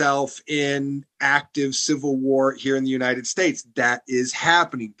conclude itself in active civil war here in the United States. That is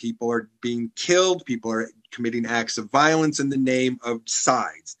happening. People are being killed. People are committing acts of violence in the name of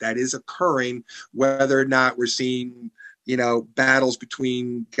sides. That is occurring, whether or not we're seeing, battles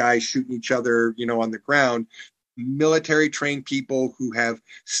between guys shooting each other, on the ground. Military trained people who have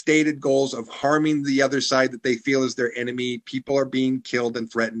stated goals of harming the other side that they feel is their enemy. People are being killed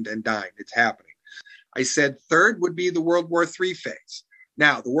and threatened and dying. It's happening. I said third would be the World War III phase.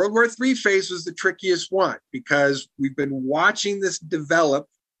 Now, the World War III phase was the trickiest one because we've been watching this develop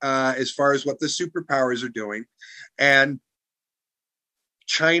as far as what the superpowers are doing. And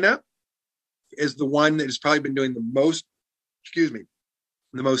China is the one that has probably been doing the most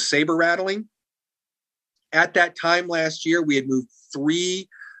saber rattling. At that time last year, we had moved 3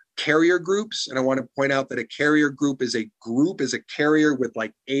 carrier groups. And I want to point out that a carrier group is a carrier with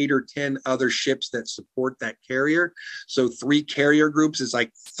like 8 or 10 other ships that support that carrier. So 3 carrier groups is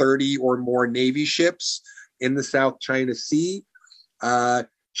like 30 or more Navy ships in the South China Sea.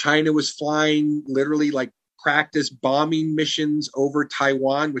 China was flying literally like practice bombing missions over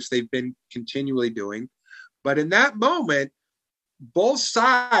Taiwan, which they've been continually doing. But in that moment, both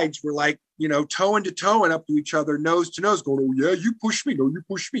sides were like, toe to toe and up to each other, nose to nose, going, oh, yeah, you push me. No, you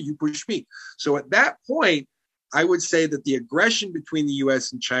push me. You push me. So at that point, I would say that the aggression between the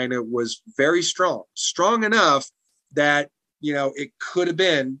U.S. and China was very strong enough that, it could have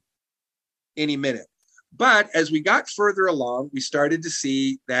been any minute. But as we got further along, we started to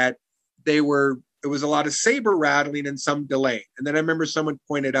see that it was a lot of saber rattling and some delay. And then I remember someone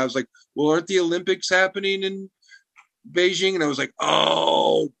pointed out, I was like, well, aren't the Olympics happening in Beijing? And I was like,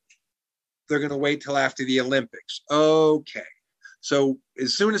 oh, they're going to wait till after the Olympics. Okay. So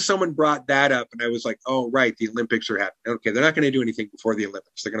as soon as someone brought that up, and I was like, oh, right, the Olympics are happening. Okay, they're not going to do anything before the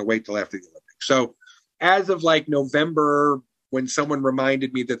Olympics. They're going to wait till after the Olympics. So as of like November, when someone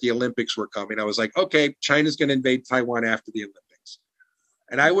reminded me that the Olympics were coming, I was like, okay, China's going to invade Taiwan after the Olympics.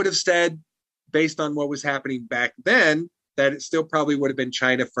 And I would have said, based on what was happening back then, that it still probably would have been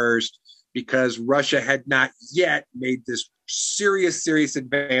China first, because Russia had not yet made this serious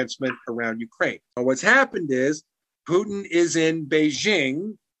advancement around Ukraine. And what's happened is Putin is in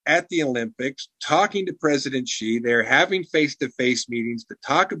Beijing at the Olympics talking to President Xi. They're having face-to-face meetings to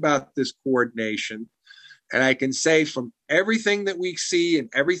talk about this coordination. And I can say from everything that we see and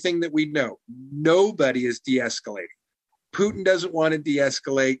everything that we know, nobody is de-escalating. Putin doesn't want to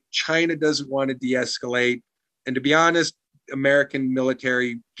de-escalate. China doesn't want to de-escalate. And to be honest, American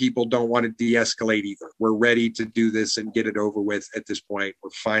military people don't want to de-escalate either. We're ready to do this and get it over with at this point.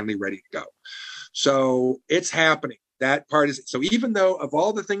 We're finally ready to go. So it's happening. That part is, so even though of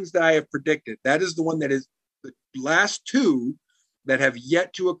all the things that I have predicted, that is the one that is the last two that have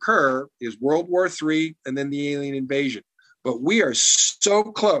yet to occur is World War III and then the alien invasion. But we are so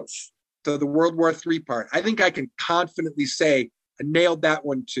close to the World War III part. I think I can confidently say I nailed that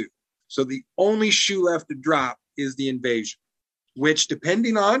one too. So the only shoe left to drop is the invasion, which,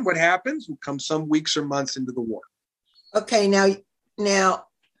 depending on what happens, will come some weeks or months into the war. Okay, now,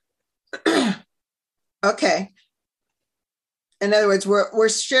 okay. In other words, we're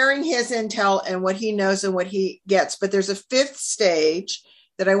sharing his intel and what he knows and what he gets, but there's a fifth stage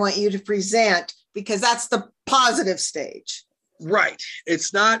that I want you to present, because that's the positive stage. Right.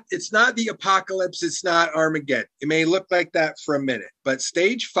 It's not the apocalypse. It's not Armageddon. It may look like that for a minute, but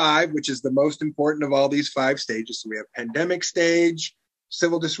stage 5, which is the most important of all these 5 stages. So we have pandemic stage,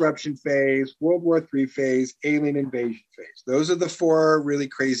 civil disruption phase, World War III phase, alien invasion phase. Those are the 4 really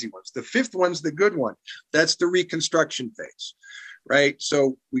crazy ones. The 5th one's the good one. That's the reconstruction phase, right?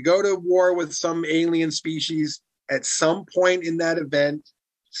 So we go to war with some alien species. At some point in that event,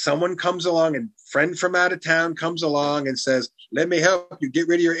 someone comes along, and friend from out of town comes along and says, let me help you get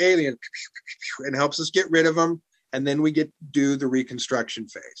rid of your alien, and helps us get rid of them. And then we get to do the reconstruction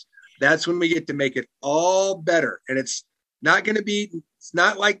phase. That's when we get to make it all better. And it's not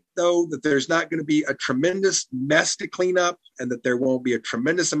like, though, that there's not going to be a tremendous mess to clean up and that there won't be a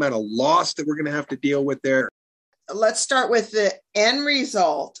tremendous amount of loss that we're going to have to deal with there. Let's start with the end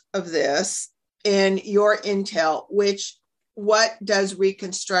result of this in your intel, what does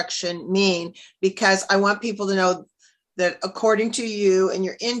reconstruction mean? Because I want people to know that according to you and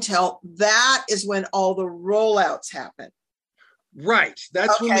your intel, that is when all the rollouts happen. Right.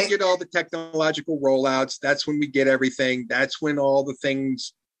 That's when we get all the technological rollouts. That's when we get everything. That's when all the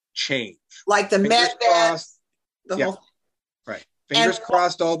things change. Like the med beds, the whole thing. Right. Fingers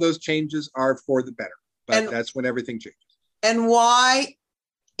crossed all those changes are for the better. But that's when everything changes. And why,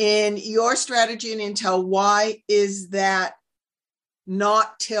 in your strategy and intel, why is that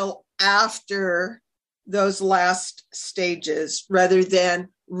not till after those last stages rather than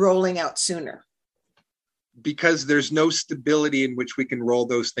rolling out sooner? Because there's no stability in which we can roll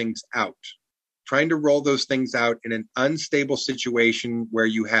those things out. Trying to roll those things out in an unstable situation where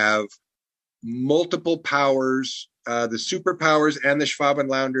you have multiple powers, the superpowers and the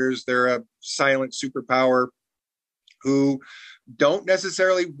Schwabenlanders, they're a silent superpower who don't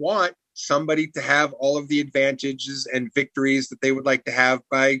necessarily want somebody to have all of the advantages and victories that they would like to have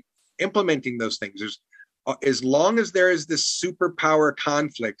by implementing those things. As long as there is this superpower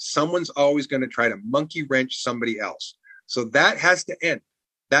conflict, someone's always going to try to monkey wrench somebody else. So that has to end.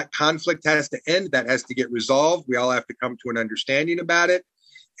 That conflict has to end. That has to get resolved. We all have to come to an understanding about it.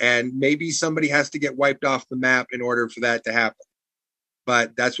 And maybe somebody has to get wiped off the map in order for that to happen.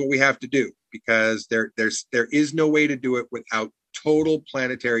 But that's what we have to do, because there is no way to do it without total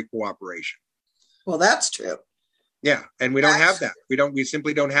planetary cooperation. Well, that's true. Yeah, and we don't have that. We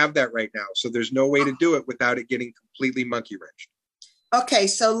simply don't have that right now. So there's no way to do it without it getting completely monkey wrenched. Okay,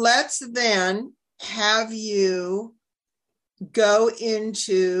 so let's then have you go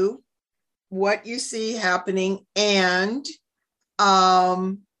into what you see happening, and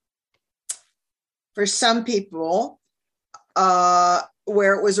for some people,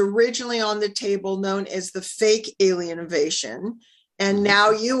 where it was originally on the table known as the fake alien invasion, and now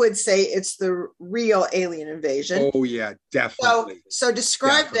you would say it's the real alien invasion. Oh, yeah, definitely. So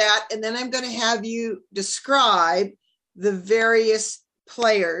describe that, and then I'm going to have you describe the various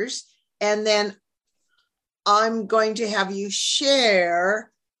players, and then I'm going to have you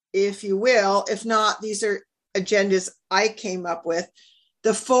share, if you will. If not, these are agendas I came up with.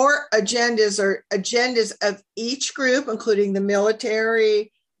 The 4 agendas are agendas of each group, including the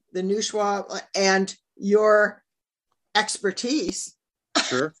military, the New Schwab, and your expertise.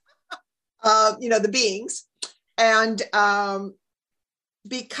 Sure. The beings. And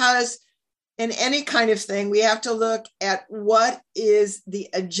because in any kind of thing, we have to look at what is the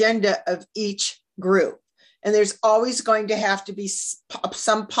agenda of each group. And there's always going to have to be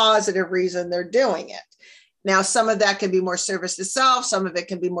some positive reason they're doing it. Now, some of that can be more service to self, some of it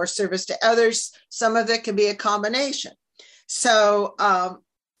can be more service to others, some of it can be a combination. So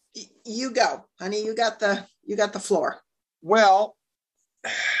you go, honey, you got the floor. Well,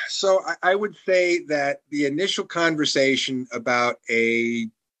 so I would say that the initial conversation about a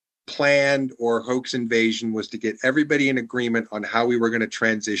planned or hoax invasion was to get everybody in agreement on how we were going to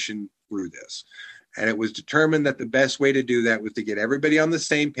transition through this. And it was determined that the best way to do that was to get everybody on the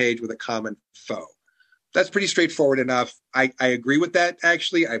same page with a common foe. That's pretty straightforward enough. I agree with that,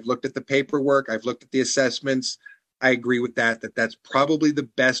 actually. I've looked at the paperwork. I've looked at the assessments. I agree with that's probably the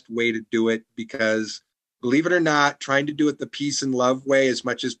best way to do it because, believe it or not, trying to do it the peace and love way, as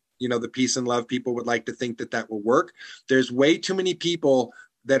much as, the peace and love people would like to think that will work, there's way too many people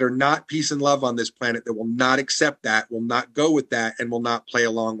that are not peace and love on this planet that will not accept that, will not go with that, and will not play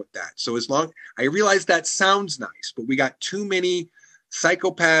along with that. So I realize that sounds nice, but we got too many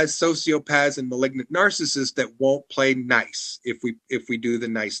psychopaths, sociopaths, and malignant narcissists that won't play nice if we do the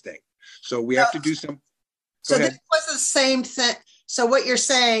nice thing. So we have to do some. So this was the same thing. So what you're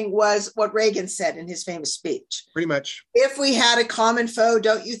saying was what Reagan said in his famous speech. Pretty much. If we had a common foe,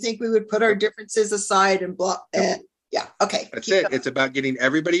 don't you think we would put our differences aside and block? And yeah, okay. That's it. Going. It's about getting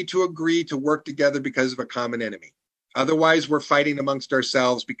everybody to agree to work together because of a common enemy. Otherwise, we're fighting amongst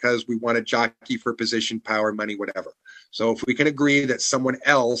ourselves because we want to jockey for position, power, money, whatever. So if we can agree that someone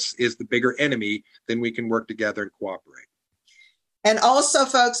else is the bigger enemy, then we can work together and cooperate. And also,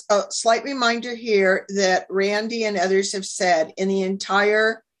 folks, a slight reminder here that Randy and others have said in the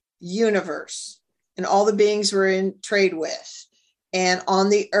entire universe and all the beings we're in trade with and on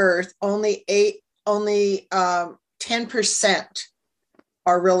the earth, only 10%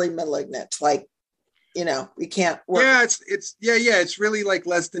 are really malignant. Like, we can't work. Yeah, it's really like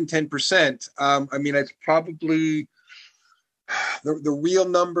less than 10%. I mean, it's probably the real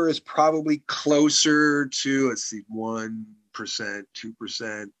number is probably closer to, let's see, 1%, 2%, 3%,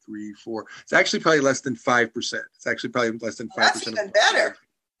 4%. It's actually probably less than 5%. It's actually probably less than 5%. That's even better.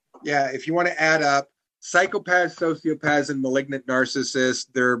 Yeah, if you want to add up psychopaths, sociopaths, and malignant narcissists,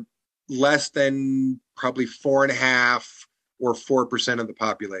 they're less than probably 4.5% or 4% of the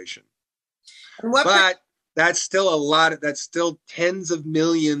population. But that's still a lot. That's still tens of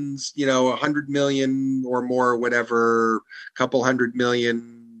millions, 100 million or more, whatever, couple 100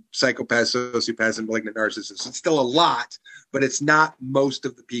 million psychopaths, sociopaths, and malignant narcissists. It's still a lot, but it's not most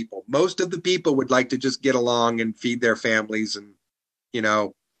of the people. Most of the people would like to just get along and feed their families and,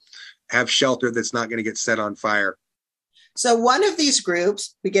 have shelter that's not going to get set on fire. So one of these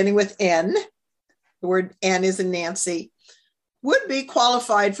groups, beginning with N, the word N is in Nancy, would be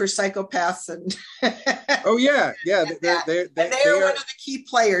qualified for psychopaths. And oh yeah. They are one of the key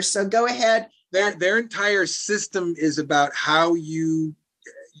players. So go ahead. Their entire system is about how you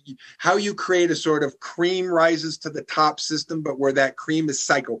create a sort of cream rises to the top system, but where that cream is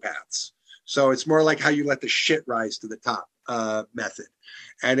psychopaths. So it's more like how you let the shit rise to the top method.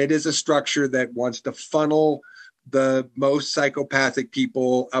 And it is a structure that wants to funnel the most psychopathic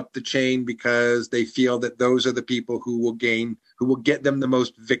people up the chain because they feel that those are the people who will get them the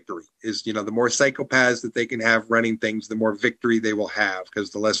most victory. Is, the more psychopaths that they can have running things, the more victory they will have because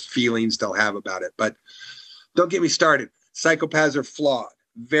the less feelings they'll have about it. But don't get me started. Psychopaths are flawed,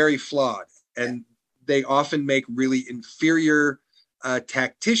 very flawed. And they often make really inferior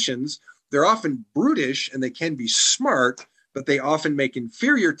tacticians. They're often brutish and they can be smart, but they often make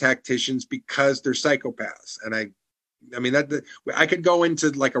inferior tacticians because they're psychopaths. And I could go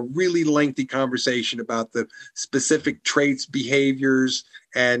into like a really lengthy conversation about the specific traits, behaviors,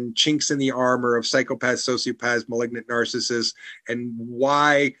 and chinks in the armor of psychopaths, sociopaths, malignant narcissists, and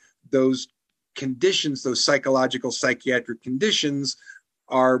why those conditions, those psychological, psychiatric conditions,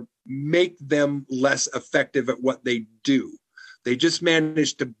 make them less effective at what they do. They just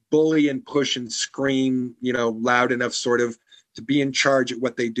manage to bully and push and scream, loud enough sort of to be in charge at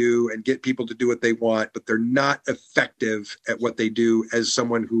what they do and get people to do what they want, but they're not effective at what they do as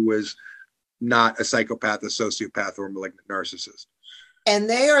someone who is not a psychopath, a sociopath, or a malignant narcissist. And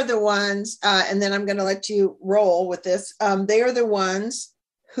they are the ones, and then I'm going to let you roll with this. They are the ones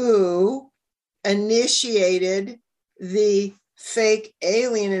who initiated the fake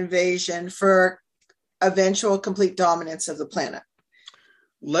alien invasion for eventual complete dominance of the planet.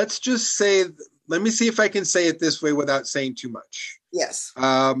 Let's just say, let me see if I can say it this way without saying too much. Yes.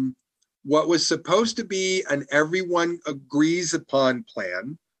 What was supposed to be an everyone agrees upon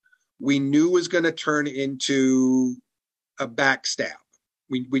plan, we knew was going to turn into a backstab.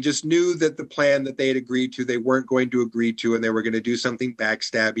 We just knew that the plan that they had agreed to, they weren't going to agree to, and they were going to do something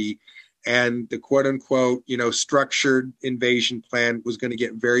backstabby. And the quote unquote, structured invasion plan was going to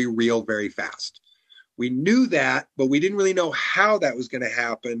get very real very fast. We knew that, but we didn't really know how that was going to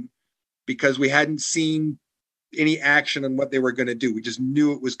happen because we hadn't seen any action on what they were going to do. We just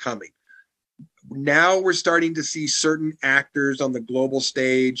knew it was coming. Now we're starting to see certain actors on the global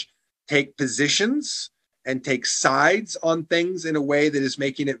stage take positions and take sides on things in a way that is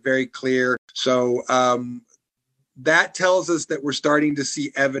making it very clear. So that tells us that we're starting to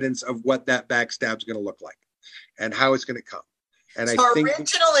see evidence of what that backstab is going to look like and how it's going to come. And so I think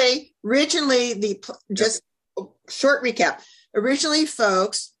originally, short recap. Originally,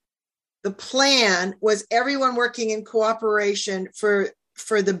 folks, the plan was everyone working in cooperation for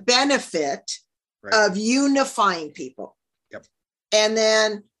the benefit of unifying people. Yep. And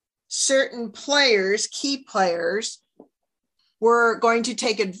then certain players, key players, were going to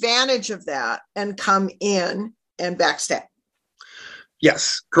take advantage of that and come in and backstab.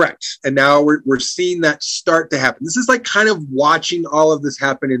 Yes, correct. And now we're seeing that start to happen. This is like kind of watching all of this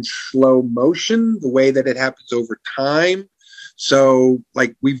happen in slow motion, the way that it happens over time. So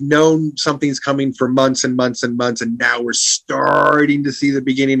like we've known something's coming for months and months and months, and now we're starting to see the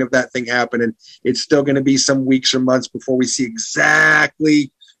beginning of that thing happen. And it's still going to be some weeks or months before we see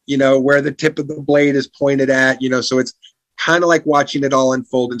exactly, where the tip of the blade is pointed at, so it's kind of like watching it all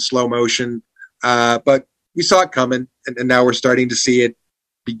unfold in slow motion. But we saw it coming, and now we're starting to see it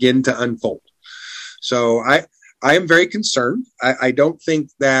begin to unfold. So I am very concerned. I don't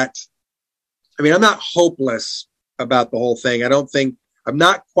think that, I'm not hopeless about the whole thing. I'm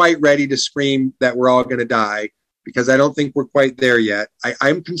not quite ready to scream that we're all going to die because I don't think we're quite there yet.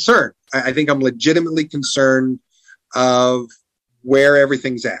 I'm concerned. I think I'm legitimately concerned of where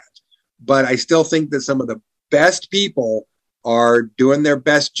everything's at. But I still think that some of the best people are doing their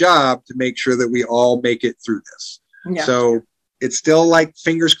best job to make sure that we all make it through this. Yeah. So it's still like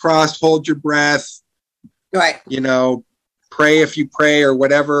fingers crossed, hold your breath, right? Pray if you pray or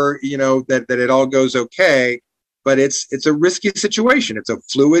whatever, that it all goes okay. But it's a risky situation. It's a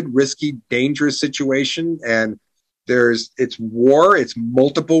fluid, risky, dangerous situation. And it's war. It's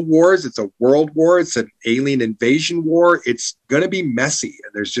multiple wars. It's a world war. It's an alien invasion war. It's going to be messy.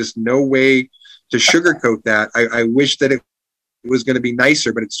 And there's just no way to sugarcoat that. I wish that it was going to be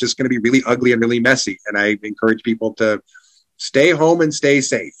nicer, but it's just going to be really ugly and really messy. And I encourage people to stay home and stay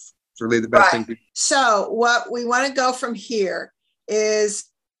safe. It's really the best thing to do. So what we want to go from here is,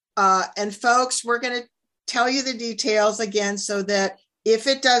 and folks, we're going to tell you the details again so that if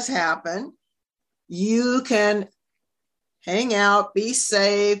it does happen, you can hang out, be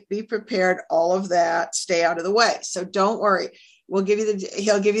safe, be prepared, all of that, stay out of the way. So don't worry. He'll give you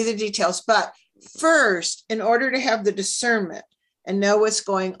the details. But first, in order to have the discernment and know what's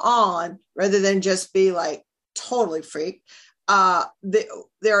going on, rather than just be like totally freaked,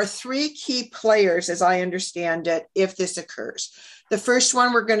 there are three key players, as I understand it, if this occurs. The first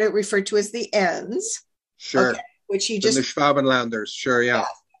one we're going to refer to as the ends. Sure. Okay, which he the Schwabenlanders. Sure, yeah.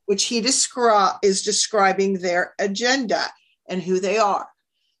 Which he is describing their agenda and who they are.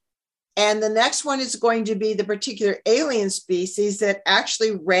 And the next one is going to be the particular alien species that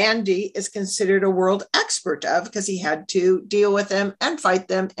actually Randy is considered a world expert of because he had to deal with them and fight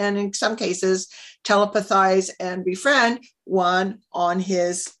them. And in some cases, telepathize and befriend one on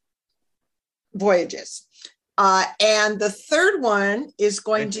his voyages. And the third one is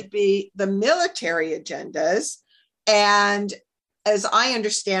going to be the military agendas. And as I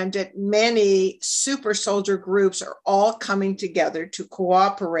understand it, many super soldier groups are all coming together to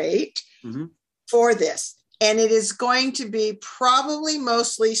cooperate for this. And it is going to be probably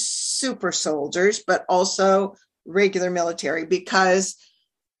mostly super soldiers, but also regular military because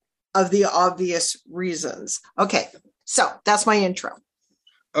of the obvious reasons. Okay, so that's my intro.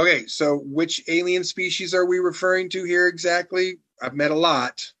 Okay, so which alien species are we referring to here exactly? I've met a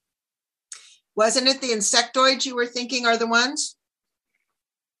lot. Wasn't it the insectoids you were thinking are the ones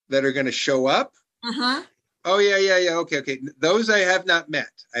that are going to show up? Mm-hmm. Oh, yeah. Okay. Those I have not met.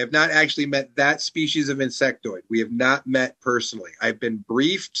 I have not actually met that species of insectoid. We have not met personally. I've been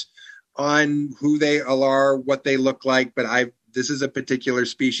briefed on who they are, what they look like, but this is a particular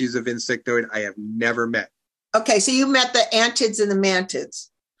species of insectoid I have never met. Okay, so you met the antids and the mantids.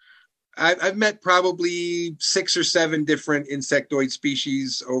 I've met probably 6 or 7 different insectoid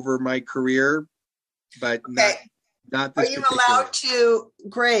species over my career, but not this. Are you allowed to?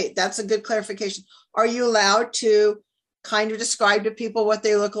 Great, that's a good clarification. Are you allowed to kind of describe to people what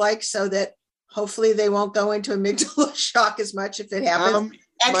they look like so that hopefully they won't go into amygdala shock as much if it happens?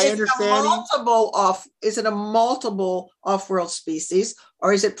 And my is understanding. is it a multiple off-world species,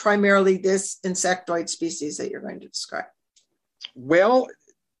 or is it primarily this insectoid species that you're going to describe? Well,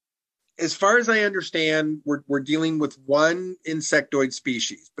 as far as I understand, we're dealing with one insectoid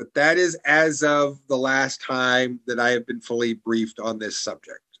species, but that is as of the last time that I have been fully briefed on this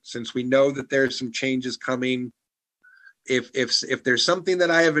subject. Since we know that there's some changes coming, if there's something that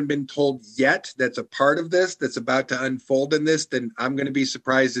I haven't been told yet that's a part of this that's about to unfold in this, then I'm going to be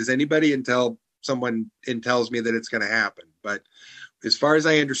surprised as anybody until someone tells me that it's going to happen. But as far as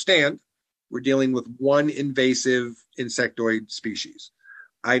I understand, we're dealing with one invasive insectoid species.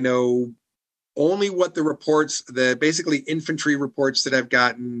 I know only what the reports, the basically infantry reports that I've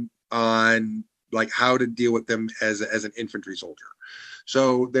gotten on like how to deal with them as an infantry soldier.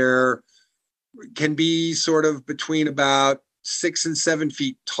 So there can be sort of between about 6 and 7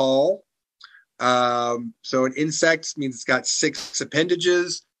 feet tall. So an insect means it's got 6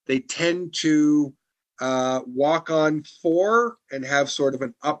 appendages. They tend to walk on 4 and have sort of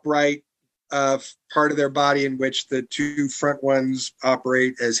an upright part of their body in which the 2 front ones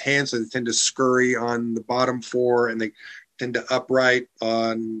operate as hands. So they tend to scurry on the bottom 4 and they tend to upright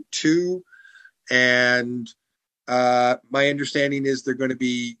on 2. And my understanding is they're going to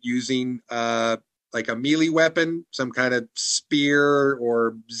be using like a melee weapon, some kind of spear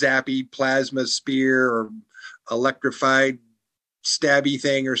or zappy plasma spear or electrified stabby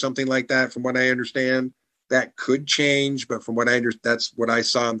thing or something like that, from what I understand. That could change, but from what I understand, that's what I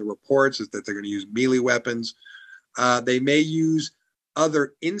saw in the reports, is that they're going to use melee weapons. They may use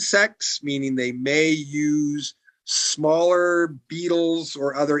other insects, meaning they may use smaller beetles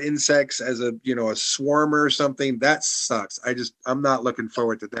or other insects as a swarm or something. That sucks. I'm not looking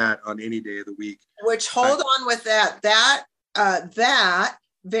forward to that on any day of the week. Which hold on with that. That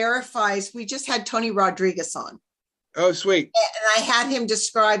verifies. We just had Tony Rodriguez on. Oh, sweet. And I had him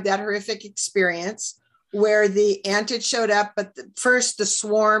describe that horrific experience where the antid showed up, but first the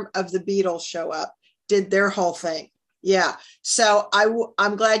swarm of the beetles show up, did their whole thing. Yeah. So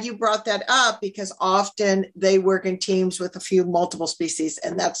I'm glad you brought that up, because often they work in teams with multiple species,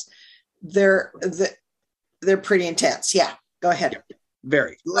 and they're pretty intense. Yeah. Go ahead. Yeah,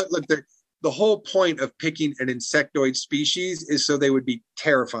 very. Look, the whole point of picking an insectoid species is so they would be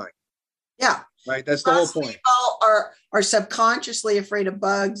terrifying. Yeah. Right. That's the whole point. People are subconsciously afraid of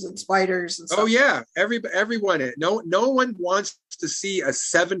bugs and spiders and stuff. Oh yeah. Everyone. No one wants to see a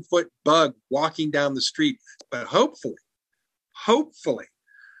 7-foot bug walking down the street, but hopefully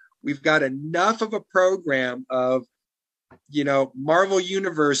we've got enough of a program of, Marvel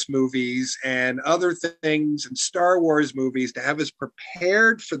Universe movies and other things and Star Wars movies to have us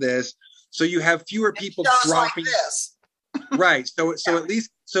prepared for this. So you have fewer people dropping like this. Right. So at least,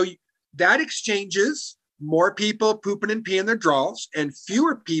 that exchanges more people pooping and peeing their drawers and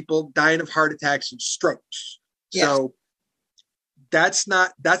fewer people dying of heart attacks and strokes. Yes. So that's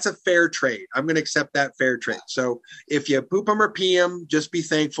a fair trade. I'm going to accept that fair trade. So if you poop them or pee them, just be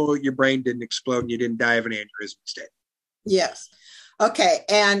thankful your brain didn't explode and you didn't die of an aneurysm instead. Yes. Okay.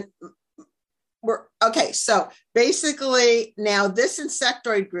 And so basically now this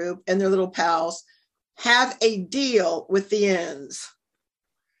insectoid group and their little pals have a deal with the ends.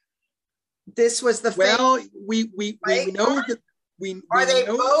 This was the we know that are they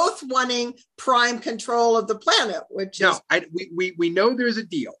both wanting prime control of the planet? We know there's a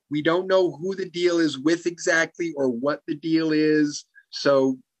deal. We don't know who the deal is with exactly or what the deal is.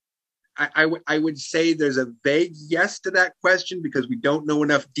 So I would say there's a vague yes to that question, because we don't know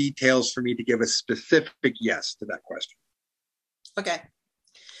enough details for me to give a specific yes to that question. Okay.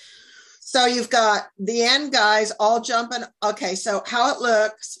 So you've got the end guys all jumping. Okay, so how it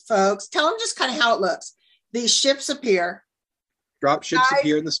looks, folks. Tell them just kind of how it looks. These ships appear. Drop ships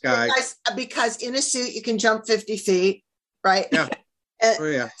appear in the sky. Because in a suit, you can jump 50 feet, right? Yeah.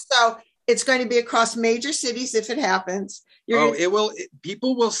 So it's going to be across major cities if it happens.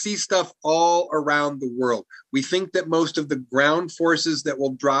 People will see stuff all around the world. We think that most of the ground forces that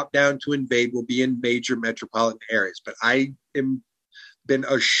will drop down to invade will be in major metropolitan areas. But I am been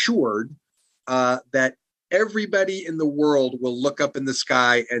assured that everybody in the world will look up in the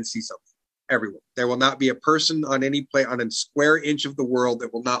sky and see something. Everyone. There will not be a person on on a square inch of the world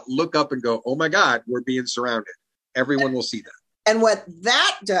that will not look up and go, "Oh my God, we're being surrounded." Everyone will see that. And what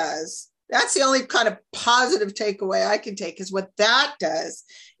that does, that's the only kind of positive takeaway I can take, is what that does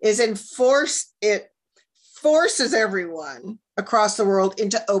is it forces everyone across the world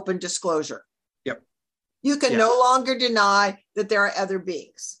into open disclosure. Yep. You can no longer deny that there are other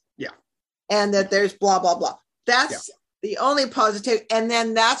beings. Yeah. And that there's blah, blah, blah. That's the only positive. And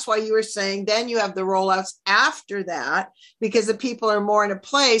then that's why you were saying then you have the rollouts after that, because the people are more in a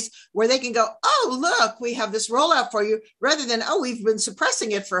place where they can go, oh, look, we have this rollout for you, rather than, oh, we've been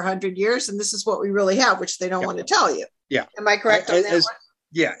suppressing it for 100 years and this is what we really have, which they don't want to tell you. Yeah. Am I correct on that one?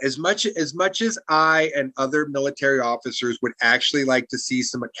 Yeah, as much as I and other military officers would actually like to see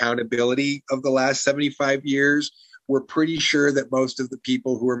some accountability of the last 75 years, we're pretty sure that most of the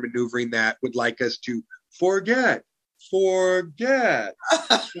people who are maneuvering that would like us to forget,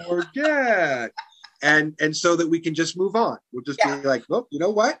 and so that we can just move on. We'll just be like, well, you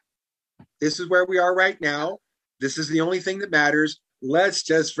know what? This is where we are right now. This is the only thing that matters. Let's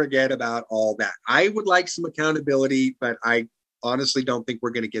just forget about all that. I would like some accountability, but I honestly don't think we're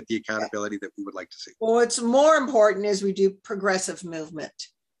going to get the accountability that we would like to see. Well, what's more important is we do progressive movement.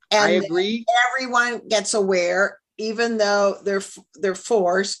 And I agree. Everyone gets aware, even though they're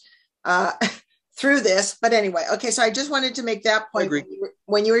forced through this. But anyway, okay, so I just wanted to make that point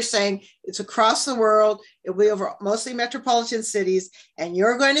when you were saying it's across the world, it'll be over mostly metropolitan cities, and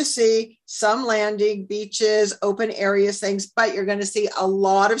you're going to see some landing, beaches, open areas, things, but you're going to see a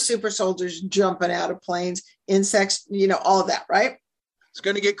lot of super soldiers jumping out of planes, insects, all of that, right? It's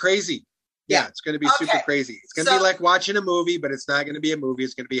going to get crazy. Yeah, it's going to be super crazy. It's going to be like watching a movie, but it's not going to be a movie.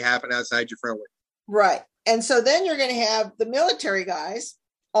 It's going to be happening outside your front window. Right. And so then you're going to have the military guys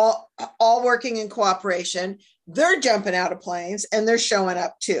all working in cooperation. They're jumping out of planes and they're showing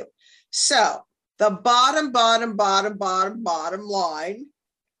up too. So the bottom line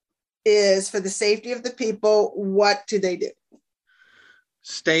is, for the safety of the people, what do they do?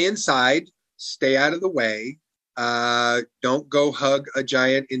 Stay inside, stay out of the way. Don't go hug a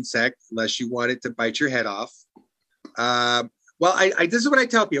giant insect unless you want it to bite your head off. This is what I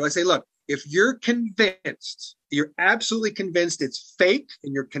tell people. I say, look, if you're absolutely convinced it's fake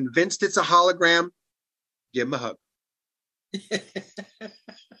and you're convinced it's a hologram, give them a hug. If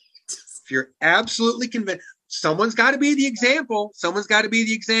you're absolutely convinced, someone's got to be the example.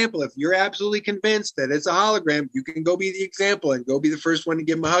 If you're absolutely convinced that it's a hologram, you can go be the example and go be the first one to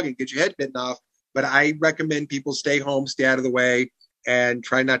give them a hug and get your head bitten off. But I recommend people stay home, stay out of the way, and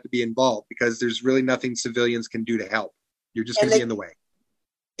try not to be involved, because there's really nothing civilians can do to help. You're just going to be in the way.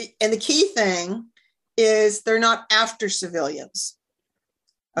 And the key thing is they're not after civilians.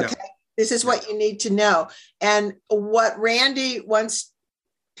 Okay. No. This is what you need to know. And what Randy wants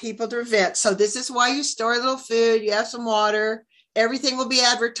people to prevent. So this is why you store a little food, you have some water, everything will be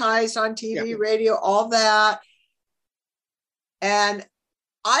advertised on TV, radio, all that. And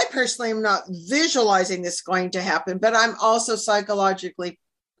I personally am not visualizing this going to happen, but I'm also psychologically,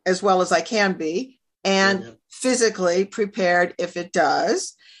 as well as I can be, and physically prepared if it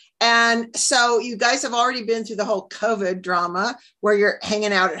does. And so you guys have already been through the whole COVID drama where you're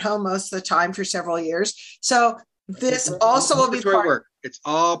hanging out at home most of the time for several years. So this also will be part work. It's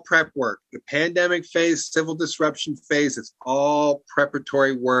all prep work. The pandemic phase, civil disruption phase, it's all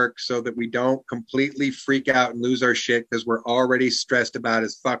preparatory work so that we don't completely freak out and lose our shit, because we're already stressed about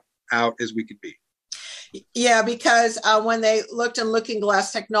as fuck out as we could be. Yeah, because when they looked in Looking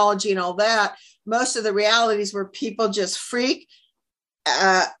Glass technology and all that, most of the realities were people just freak,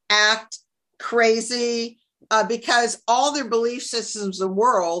 act crazy, because all their belief systems and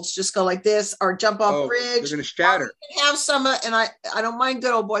worlds just go like this, or jump off bridge. They're going to shatter. You can have some, and I don't mind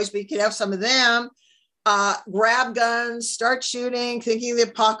good old boys, but you can have some of them grab guns, start shooting, thinking the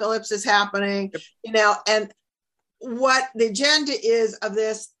apocalypse is happening, and what the agenda is of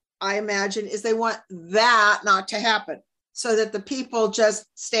this, I imagine, is they want that not to happen so that the people just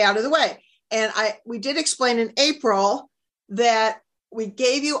stay out of the way. And we did explain in April that we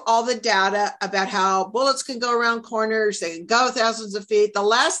gave you all the data about how bullets can go around corners, they can go thousands of feet. The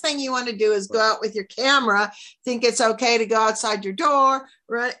last thing you want to do is go out with your camera, think it's okay to go outside your door,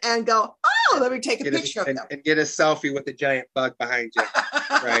 run and go, oh, let me take a picture of them. And get a selfie with the giant bug behind you.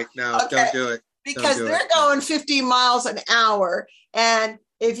 Right? No, Don't do it. Because they're going 50 miles an hour. And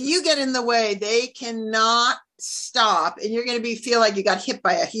if you get in the way, they cannot stop. And you're going to feel like you got hit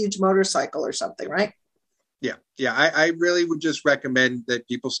by a huge motorcycle or something, right? Yeah. I really would just recommend that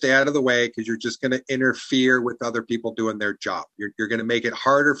people stay out of the way, because you're just going to interfere with other people doing their job. You're going to make it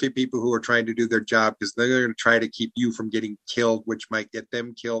harder for people who are trying to do their job, because they're going to try to keep you from getting killed, which might get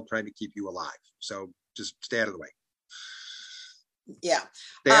them killed trying to keep you alive. So just stay out of the way. Yeah.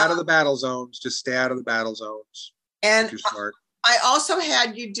 Stay out of the battle zones. Just stay out of the battle zones. And too smart. I also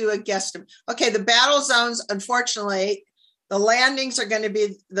had you do a guesstimate. Okay, the battle zones, unfortunately, the landings are going to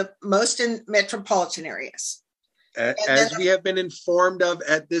be the most in metropolitan areas. As we have been informed of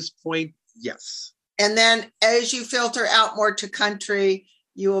at this point, yes. And then as you filter out more to country,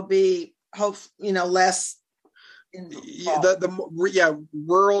 you will be less.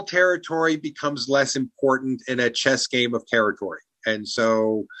 rural territory becomes less important in a chess game of territory. And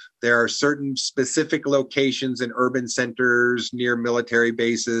so there are certain specific locations in urban centers near military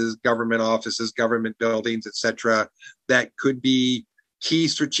bases, government offices, government buildings, etc., that could be key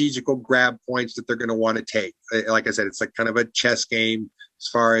strategical grab points that they're going to want to take. Like I said, it's like kind of a chess game as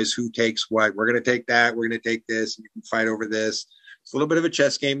far as who takes what. We're going to take that. We're going to take this. And you can fight over this. It's a little bit of a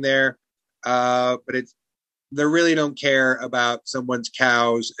chess game there, but they really don't care about someone's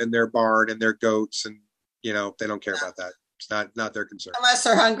cows and their barn and their goats, and they don't care about that. It's not their concern. Unless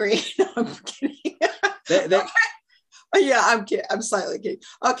they're hungry. No, I'm kidding. Yeah, I'm kidding. I'm slightly kidding.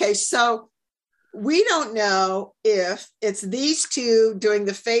 Okay, so we don't know if it's these two doing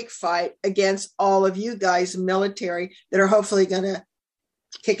the fake fight against all of you guys, military, that are hopefully going to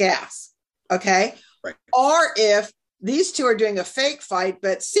kick ass. Okay? Right. Or if these two are doing a fake fight,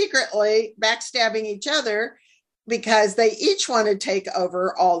 but secretly backstabbing each other because they each want to take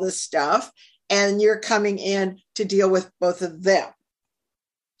over all this stuff, and you're coming in to deal with both of them.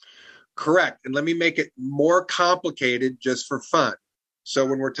 Correct. And let me make it more complicated just for fun. So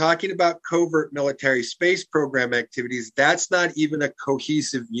when we're talking about covert military space program activities, that's not even a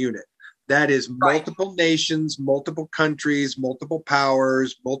cohesive unit. That is multiple nations, multiple countries, multiple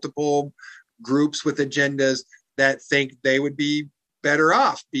powers, multiple groups with agendas that think they would be better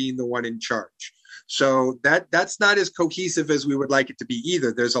off being the one in charge. So that's not as cohesive as we would like it to be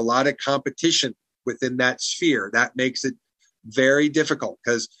either. There's a lot of competition within that sphere. That makes it very difficult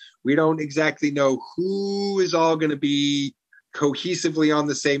because we don't exactly know who is all going to be cohesively on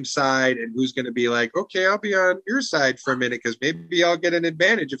the same side and who's going to be like, okay, I'll be on your side for a minute because maybe I'll get an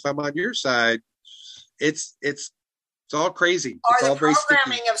advantage if I'm on your side. It's all crazy. It's all very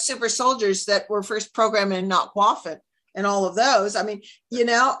programming of super soldiers that were first programmed in Not-Waffen and all of those. I mean,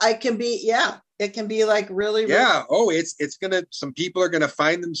 it can be like really. Yeah. Oh, it's gonna. Some people are gonna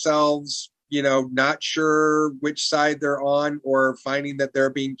find themselves, not sure which side they're on, or finding that they're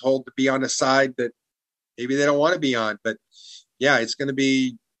being told to be on a side that maybe they don't want to be on. But yeah, it's gonna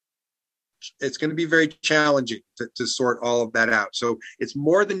be very challenging to sort all of that out. So it's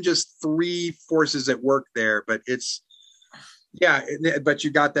more than just three forces at work there, but but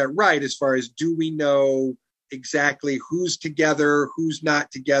you got that right as far as, do we know exactly who's together, who's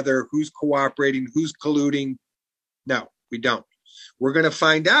not together, who's cooperating, who's colluding? No, we don't. We're going to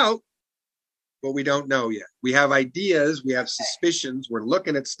find out, but we don't know yet. We have ideas, we have suspicions, we're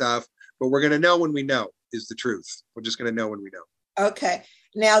looking at stuff, but we're going to know when we know is the truth. We're just going to know when we know. Okay.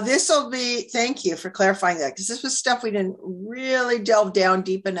 Now thank you for clarifying that, because this was stuff we didn't really delve down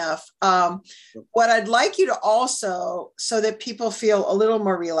deep enough. What I'd like you to also, so that people feel a little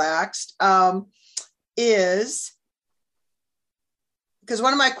more relaxed, is, because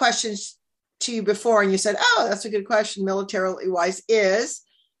one of my questions to you before, and you said, oh, that's a good question, militarily wise, is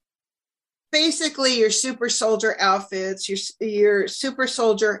basically your super soldier outfits, your super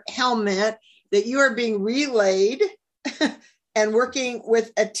soldier helmet, that you are being relayed and working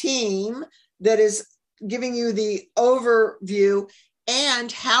with a team that is giving you the overview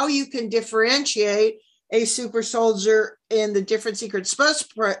and how you can differentiate a super soldier in the different secret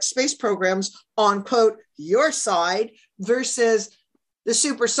space programs on, quote, your side versus the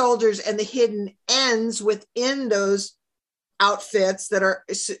super soldiers and the hidden ends within those outfits that are,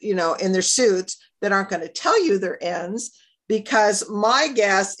 in their suits, that aren't going to tell you their ends. Because my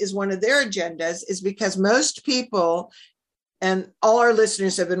guess is one of their agendas is because most people, and all our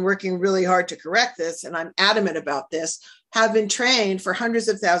listeners have been working really hard to correct this, and I'm adamant about this, have been trained for hundreds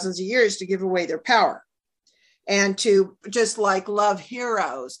of thousands of years to give away their power and to just like love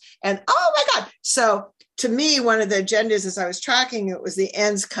heroes. And oh my God. So to me, one of the agendas as I was tracking it was the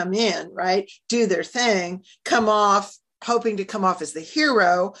ends come in, right? Do their thing, come off, hoping to come off as the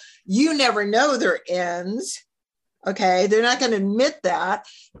hero. You never know their ends. Okay. They're not going to admit that.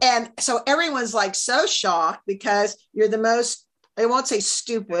 And so everyone's like so shocked because you're the most, I won't say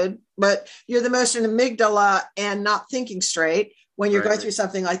stupid, but you're the most an amygdala and not thinking straight when you're going through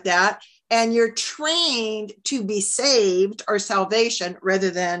something like that. And you're trained to be saved or salvation rather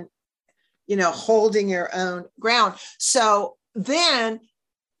than, holding your own ground. So then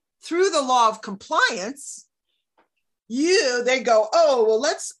through the law of compliance, they go, oh,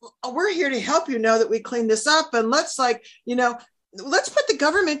 well, we're here to help you know that we clean this up. And let's let's put the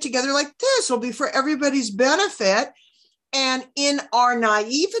government together like this. It'll be for everybody's benefit. And in our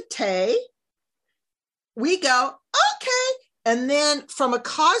naivete, we go, okay. And then from a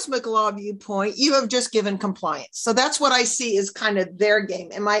cosmic law viewpoint, you have just given compliance. So that's what I see is kind of their game.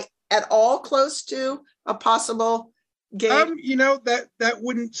 Am I at all close to a possible game? That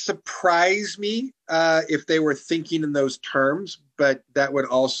wouldn't surprise me if they were thinking in those terms, but that would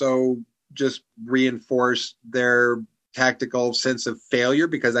also just reinforce their tactical sense of failure,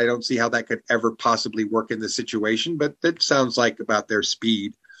 because I don't see how that could ever possibly work in this situation. But that sounds like about their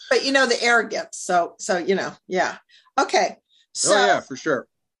speed. But the arrogance. So yeah. Okay. So Oh yeah, for sure.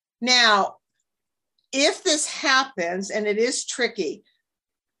 now, if this happens, and it is tricky,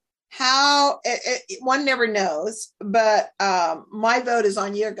 one never knows, but my vote is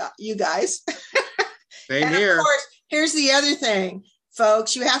on you guys. Same and here. Of course, here's the other thing,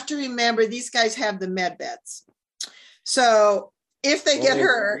 folks. You have to remember these guys have the med beds. So if they get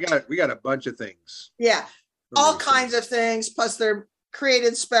hurt, we got a bunch of things. Yeah, all kinds of things. Plus, they're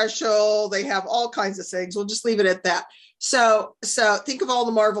created special. They have all kinds of things. We'll just leave it at that. So think of all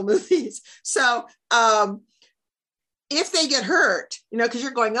the Marvel movies. So if they get hurt, because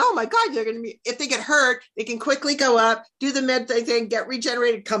you're going, oh my God, they're going to be. If they get hurt, they can quickly go up, do the med thing, get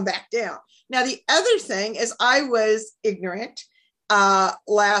regenerated, come back down. Now, the other thing is, I was ignorant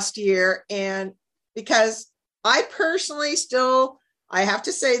last year, and because I personally still, I have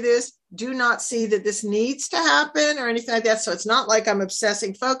to say this, do not see that this needs to happen or anything like that. So it's not like I'm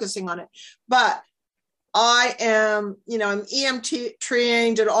focusing on it, but I am, I'm EMT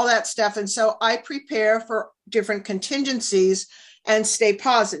trained and all that stuff. And so I prepare for different contingencies and stay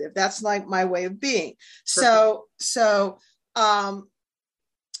positive. That's like my way of being. Perfect. So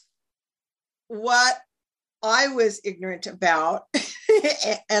what I was ignorant about,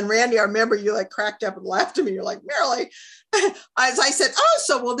 and Randy, I remember you like cracked up and laughed at me. You're like, Marilee, as I said, oh,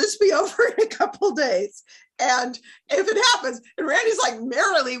 so will this be over in a couple of days? And if it happens, and Randy's like,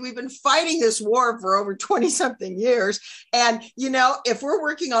 Marilee, we've been fighting this war for over 20 something years. And, if we're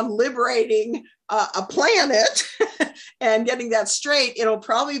working on liberating a planet and getting that straight, it'll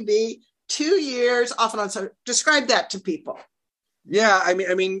probably be 2 years off and on. So describe that to people. Yeah, I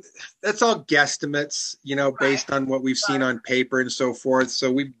mean, that's all guesstimates, based on what we've seen on paper and so forth.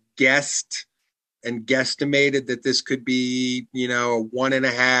 So we've guessed and guesstimated that this could be,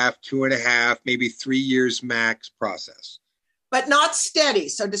 1.5, 2.5, maybe 3 years max process. But not steady.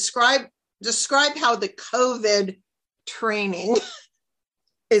 So describe how the COVID training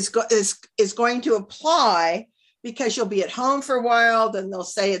is going to apply, because you'll be at home for a while, then they'll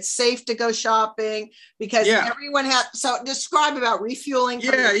say it's safe to go shopping because everyone has. So describe about refueling.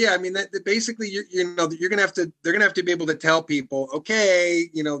 Yeah. I mean, that basically they're going to have to be able to tell people, okay,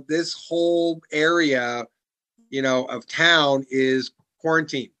 this whole area, of town is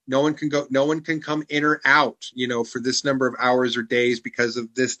quarantined. No one can come in or out, for this number of hours or days because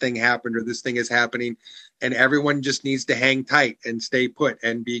of this thing happened or this thing is happening. And everyone just needs to hang tight and stay put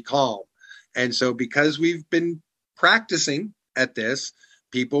and be calm. And so because we've been practicing at this,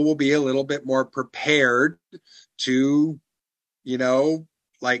 people will be a little bit more prepared to,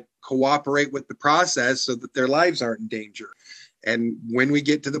 cooperate with the process so that their lives aren't in danger. And when we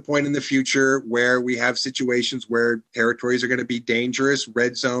get to the point in the future where we have situations where territories are going to be dangerous,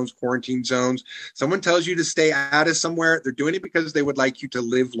 red zones, quarantine zones, someone tells you to stay out of somewhere, they're doing it because they would like you to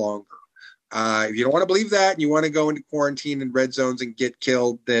live longer. If you don't want to believe that and you want to go into quarantine and red zones and get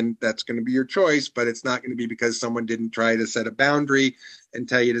killed, then that's going to be your choice, but it's not going to be because someone didn't try to set a boundary and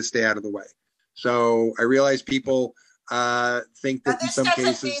tell you to stay out of the way. So I realize people think that in some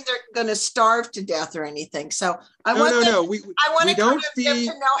cases... This doesn't mean they're going to starve to death or anything. So I want them to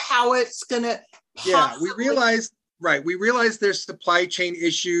know how it's going to possibly... Yeah, we realize there's supply chain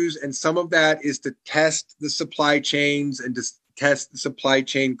issues, and some of that is to test the supply chains and to test the supply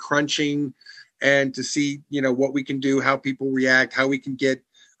chain crunching and to see, what we can do, how people react, how we can get,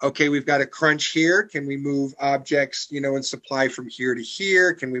 okay, we've got a crunch here. Can we move objects, and supply from here to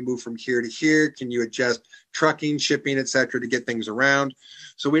here? Can we move from here to here? Can you adjust trucking, shipping, et cetera, to get things around?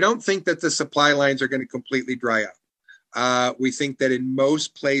 So we don't think that the supply lines are going to completely dry up. We think that in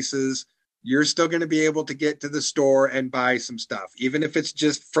most places, you're still going to be able to get to the store and buy some stuff, even if it's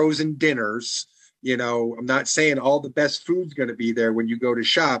just frozen dinners. I'm not saying all the best food's going to be there when you go to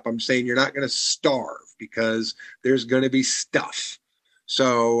shop. I'm saying you're not going to starve because there's going to be stuff.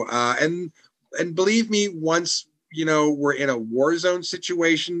 So, and believe me, once, we're in a war zone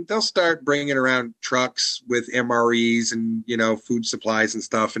situation, they'll start bringing around trucks with MREs and, food supplies and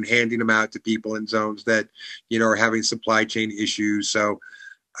stuff and handing them out to people in zones that, are having supply chain issues. So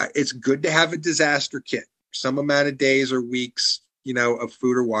it's good to have a disaster kit, some amount of days or weeks, of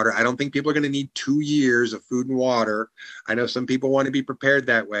food or water. I don't think people are going to need 2 years of food and water. I know some people want to be prepared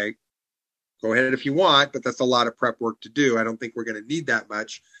that way. Go ahead if you want, but that's a lot of prep work to do. I don't think we're going to need that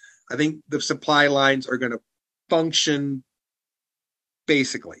much. I think the supply lines are going to function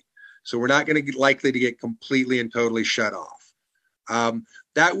basically. So we're not going to likely to get completely and totally shut off.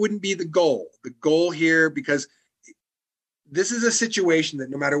 That wouldn't be the goal. The goal here, because this is a situation that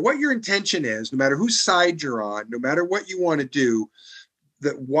no matter what your intention is, no matter whose side you're on, no matter what you want to do,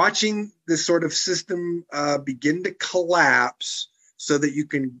 that watching this sort of system begin to collapse so that you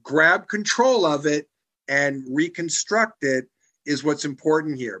can grab control of it and reconstruct it is what's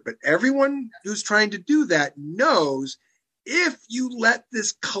important here. But everyone who's trying to do that knows if you let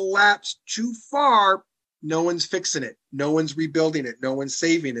this collapse too far, no one's fixing it. No one's rebuilding it. No one's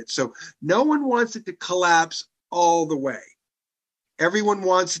saving it. So no one wants it to collapse all the way. Everyone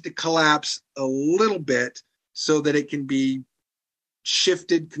wants it to collapse a little bit so that it can be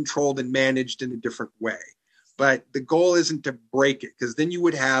shifted, controlled, and managed in a different way. But the goal isn't to break it, because then you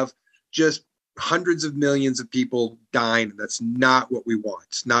would have just hundreds of millions of people dying. That's not what we want.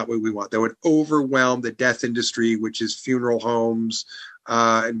 It's not what we want. That would overwhelm the death industry, which is funeral homes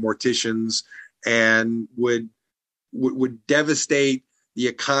and morticians, and would devastate the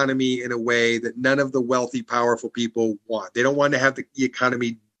economy in a way that none of the wealthy, powerful people want. They don't want to have the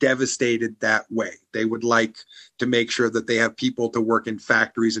economy devastated that way. They would like to make sure that they have people to work in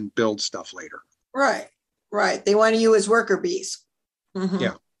factories and build stuff later. Right. They want you as worker bees. Mm-hmm.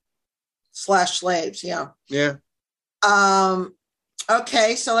 Yeah. /slaves. Yeah. Yeah.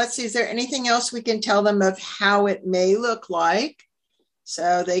 Okay. So let's see. Is there anything else we can tell them of how it may look like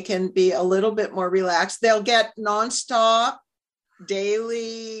so they can be a little bit more relaxed? They'll get nonstop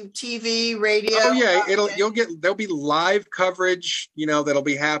daily TV, radio. Oh yeah, there'll be live coverage, that'll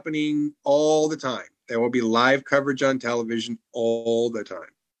be happening all the time. There will be live coverage on television all the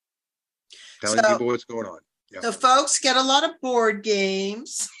time, telling people what's going on. Yeah. So folks, get a lot of board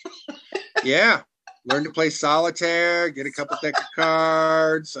games. Yeah, learn to play solitaire, get a couple deck of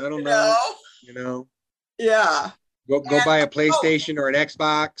cards. I don't know. Yeah. Go buy a PlayStation or an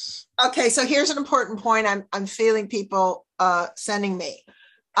Xbox. Okay, so here's an important point I'm feeling people sending me.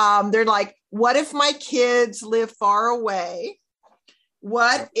 They're like, what if my kids live far away?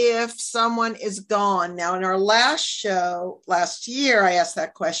 What if someone is gone? Now, in our last show last year, I asked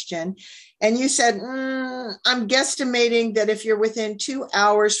that question, and you said, I'm guesstimating that if you're within 2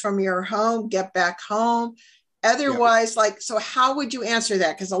 hours from your home, get back home. Otherwise, so how would you answer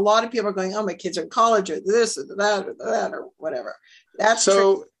that? Because a lot of people are going, oh, my kids are in college or this or that or whatever. That's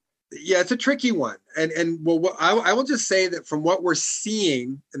so, yeah, it's a tricky one. And well, I will just say that from what we're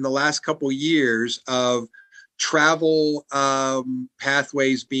seeing in the last couple of years of travel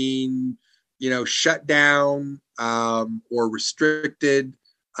pathways being, shut down or restricted,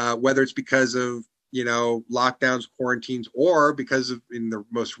 whether it's because of lockdowns, quarantines, or because of, in the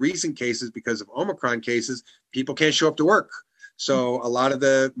most recent cases, because of Omicron cases, people can't show up to work. So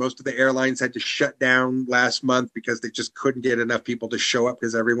most of the airlines had to shut down last month because they just couldn't get enough people to show up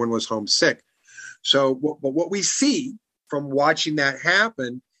because everyone was homesick. So what we see from watching that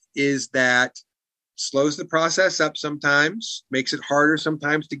happen is that slows the process up sometimes, makes it harder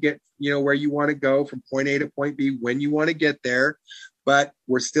sometimes to get, where you want to go from point A to point B when you want to get there. But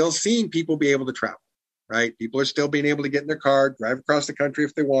we're still seeing people be able to travel, right? People are still being able to get in their car, drive across the country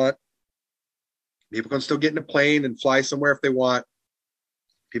if they want. People can still get in a plane and fly somewhere if they want.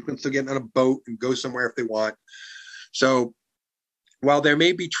 People can still get on a boat and go somewhere if they want. So while there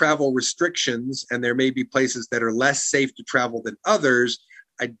may be travel restrictions and there may be places that are less safe to travel than others,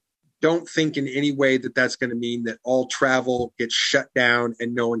 I don't think in any way that that's going to mean that all travel gets shut down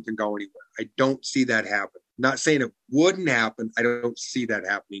and no one can go anywhere. I don't see that happen. Not saying it wouldn't happen. I don't see that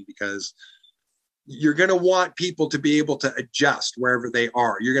happening because you're going to want people to be able to adjust wherever they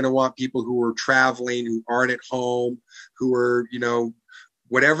are. You're going to want people who are traveling, who aren't at home, who are,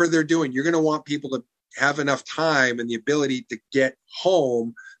 whatever they're doing. You're going to want people to have enough time and the ability to get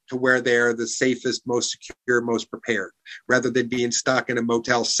home to where they're the safest, most secure, most prepared, rather than being stuck in a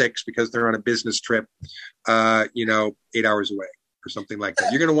Motel 6 because they're on a business trip, 8 hours away or something like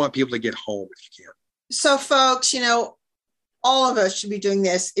that. You're going to want people to get home if you can. So folks, all of us should be doing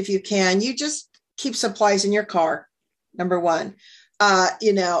this if you can. You just keep supplies in your car, number one.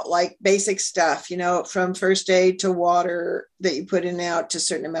 Like basic stuff, from first aid to water that you put in and out to a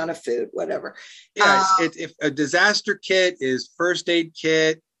certain amount of food, whatever. Yeah, if a disaster kit is first aid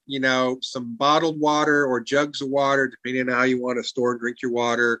kit, some bottled water or jugs of water, depending on how you want to store and drink your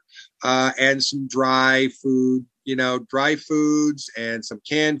water, and some dry food, dry foods and some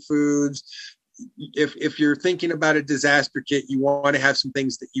canned foods. If you're thinking about a disaster kit, you want to have some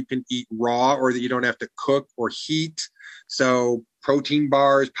things that you can eat raw or that you don't have to cook or heat. So protein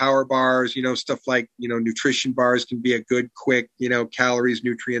bars, power bars, stuff like, nutrition bars can be a good, quick, calories,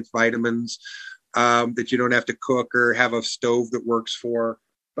 nutrients, vitamins that you don't have to cook or have a stove that works for.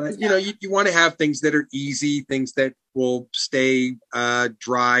 But you want to have things that are easy, things that will stay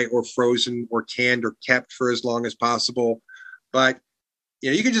dry or frozen or canned or kept for as long as possible. But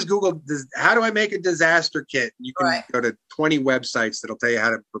you can just Google how do I make a disaster kit. You can go to 20 websites that'll tell you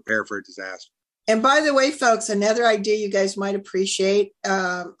how to prepare for a disaster. And by the way, folks, another idea you guys might appreciate.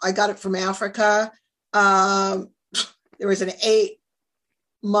 I got it from Africa. There was an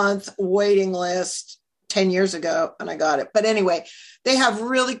 8-month waiting list 10 years ago, and I got it. But anyway, they have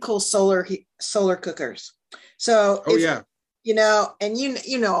really cool solar cookers. So, and you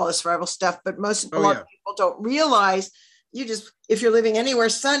know all the survival stuff, but a lot of people don't realize if you're living anywhere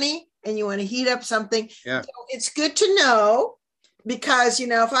sunny and you want to heat up something, it's good to know, because,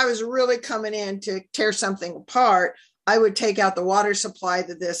 if I was really coming in to tear something apart, I would take out the water supply,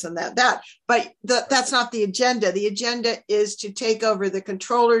 the this and that. But that's not the agenda. The agenda is to take over the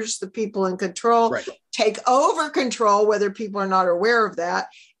controllers, the people in control, take over control, whether people are not aware of that,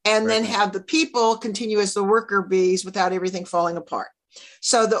 and then have the people continue as the worker bees without everything falling apart.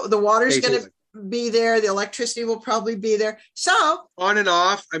 So the water's going to be there. The electricity will probably be there. So on and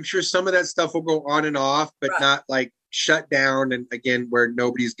off. I'm sure some of that stuff will go on and off, but not like shut down. And again, where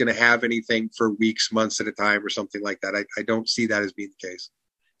nobody's going to have anything for weeks, months at a time or something like that. I don't see that as being the case.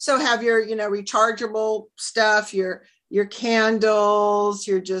 So have your, rechargeable stuff, your candles,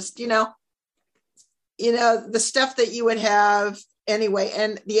 your just, the stuff that you would have anyway.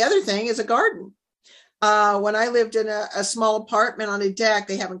 And the other thing is a garden. When I lived in a small apartment on a deck,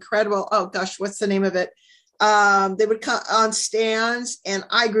 they have incredible, what's the name of it? They would come on stands, and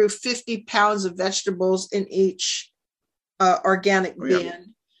I grew 50 pounds of vegetables in each organic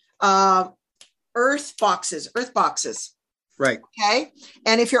bin. Earth boxes. Right. Okay.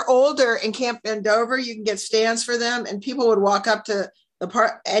 And if you're older and can't bend over, you can get stands for them, and people would walk up to the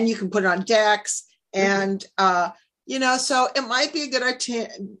part, and you can put it on decks. And, so it might be a good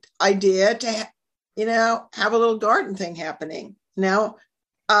idea to have a little garden thing happening now.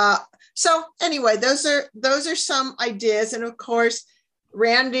 So anyway, those are some ideas. And of course,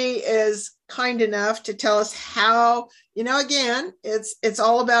 Randy is kind enough to tell us how, again, it's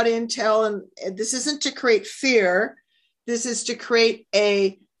all about intel, and this isn't to create fear. This is to create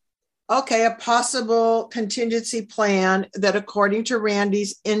a possible contingency plan that, according to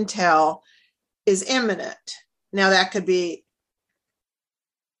Randy's intel, is imminent. Now that could be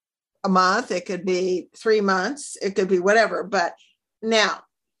a month, it could be 3 months, it could be whatever. But now,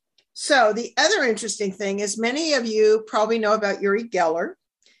 so the other interesting thing is, many of you probably know about Uri Geller.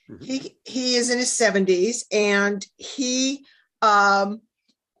 Mm-hmm. He is in his 70s, and he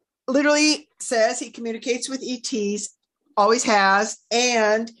literally says he communicates with ETs, always has,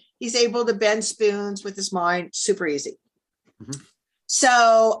 and he's able to bend spoons with his mind super easy. Mm-hmm.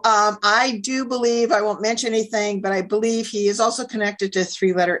 So I do believe, I won't mention anything, but I believe he is also connected to a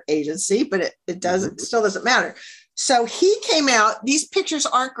 3-letter agency, but it still doesn't matter. So he came out, these pictures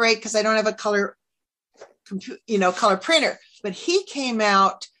aren't great because I don't have a color printer, but he came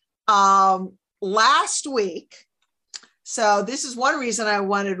out last week. So this is one reason I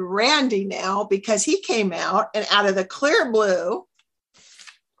wanted Randy now, because he came out, and out of the clear blue,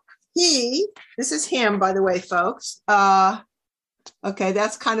 this is him, by the way, folks. Okay,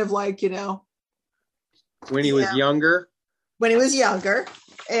 that's kind of like, when he was younger. When he was younger.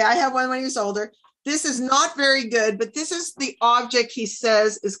 Hey, I have one when he was older. This is not very good, but this is the object he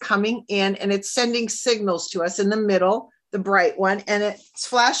says is coming in, and it's sending signals to us in the middle, the bright one, and it's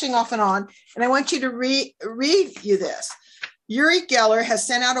flashing off and on. And I want you to read you this. Uri Geller has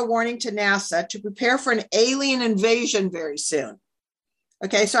sent out a warning to NASA to prepare for an alien invasion very soon.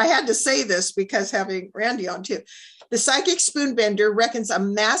 Okay, so I had to say this because having Randy on too. The psychic spoonbender reckons a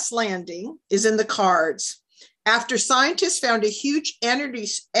mass landing is in the cards after scientists found a huge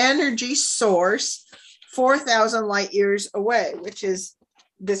energy source 4,000 light years away, which is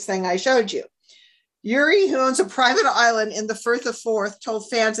this thing I showed you. Uri, who owns a private island in the Firth of Forth, told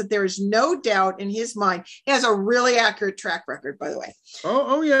fans that there is no doubt in his mind. He has a really accurate track record, by the way.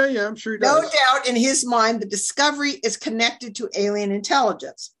 Oh yeah, I'm sure he does. No doubt in his mind the discovery is connected to alien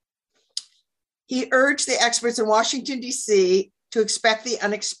intelligence. He urged the experts in Washington, D.C. to expect the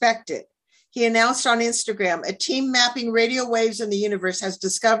unexpected. He announced on Instagram, a team mapping radio waves in the universe has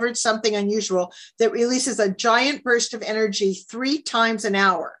discovered something unusual that releases a giant burst of energy 3 times an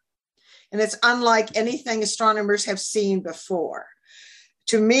hour. And it's unlike anything astronomers have seen before.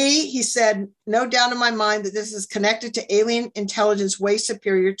 To me, he said, no doubt in my mind that this is connected to alien intelligence way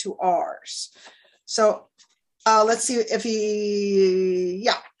superior to ours. So let's see if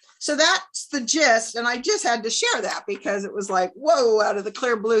So that's the gist. And I just had to share that because it was like, whoa, out of the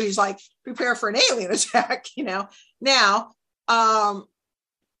clear blue, he's like, prepare for an alien attack, Now,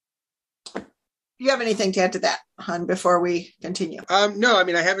 Do you have anything to add to that, hon, before we continue? No, I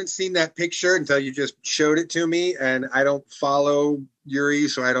mean, I haven't seen that picture until you just showed it to me, and I don't follow Yuri,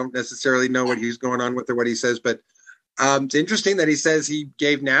 so I don't necessarily know what he's going on with or what he says. But it's interesting that he says he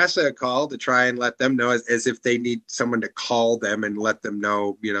gave NASA a call to try and let them know, as if they need someone to call them and let them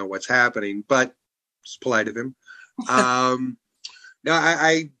know, what's happening. But it's polite of him. No,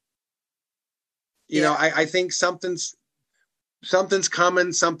 I think something's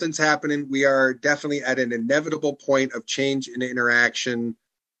coming, something's happening. We are definitely at an inevitable point of change in interaction.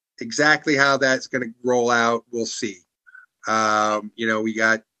 Exactly how that's going to roll out, we'll see. We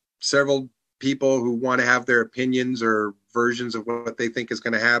got several people who want to have their opinions or versions of what they think is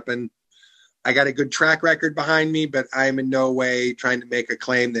going to happen. I got a good track record behind me, but I'm in no way trying to make a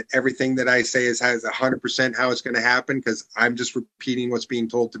claim that everything that I say has 100% how it's going to happen, because I'm just repeating what's being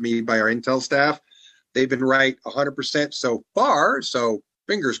told to me by our intel staff. They've been right 100% so far, so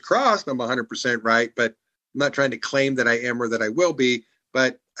fingers crossed I'm 100% right, but I'm not trying to claim that I am or that I will be,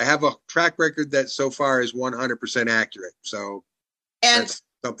 but I have a track record that so far is 100% accurate, so that's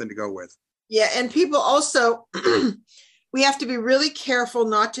something to go with. Yeah, and people also, we have to be really careful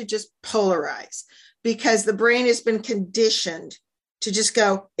not to just polarize, because the brain has been conditioned to just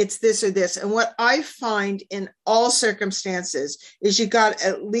go, it's this or this. And what I find in all circumstances is you got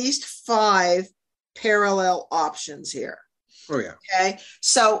at least 5 parallel options here. Oh, yeah. Okay.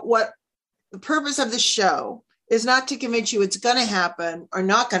 So what the purpose of the show is not to convince you it's going to happen or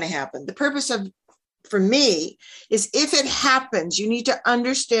not going to happen. The purpose for me is, if it happens, you need to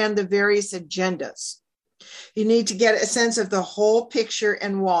understand the various agendas. You need to get a sense of the whole picture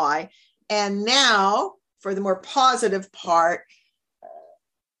and why. And now for the more positive part,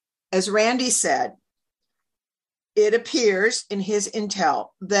 as Randy said, it appears in his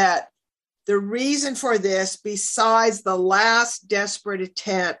intel that the reason for this, besides the last desperate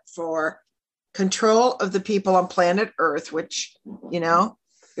attempt for control of the people on planet Earth, which, you're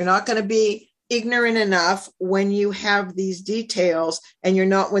not going to be ignorant enough when you have these details, and you're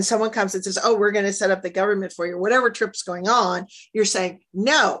not, when someone comes and says, oh, we're going to set up the government for you, whatever trip's going on, you're saying,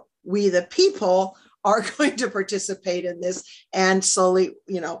 no, we the people are going to participate in this and slowly,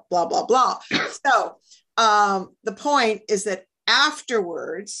 blah, blah, blah. So the point is that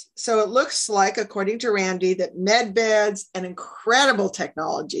afterwards, so it looks like, according to Randy, that med beds and incredible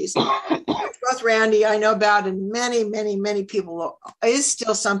technologies, both Randy I know about, and many, many, many people, is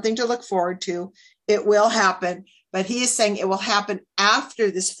still something to look forward to. It will happen, but he is saying it will happen after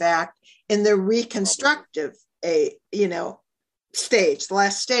this fact, in the reconstructive, stage, the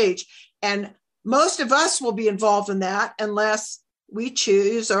last stage. And most of us will be involved in that unless we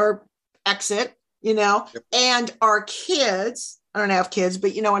choose or exit, yep. And our kids, I don't have kids,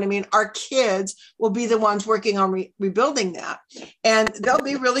 but you know what I mean? Our kids will be the ones working on rebuilding that. And they'll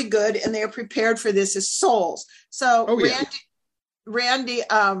be really good, and they are prepared for this as souls. So Randy,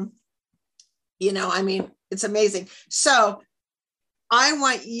 it's amazing. So I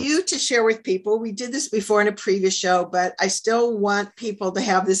want you to share with people, we did this before in a previous show, but I still want people to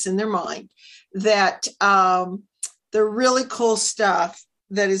have this in their mind, that the really cool stuff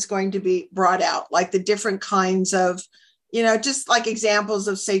that is going to be brought out, like the different kinds of, just like examples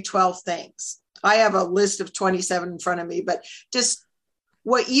of, say, 12 things. I have a list of 27 in front of me, but just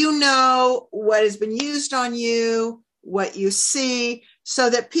what what has been used on you, what you see, so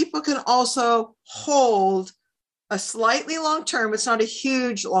that people can also hold a slightly long term. It's not a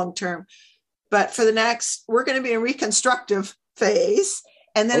huge long term, but for the next, we're going to be in reconstructive phase.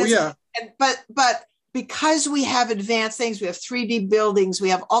 And then, but because we have advanced things, we have 3D buildings, we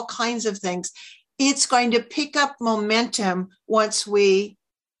have all kinds of things, it's going to pick up momentum once we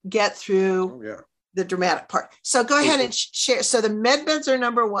get through the dramatic part. So go ahead and share. So the med beds are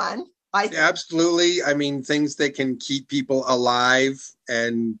number one. Absolutely. I mean, things that can keep people alive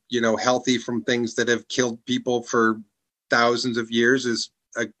and, healthy from things that have killed people for thousands of years is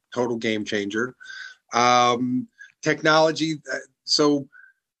a total game changer. Technology. So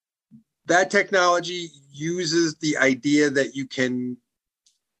that technology uses the idea that you can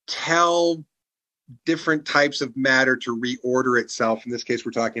tell different types of matter to reorder itself. In this case,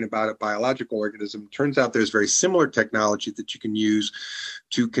 we're talking about a biological organism. Turns out there's very similar technology that you can use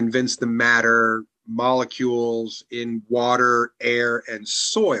to convince the matter molecules in water, air, and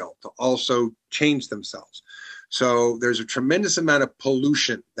soil to also change themselves. So there's a tremendous amount of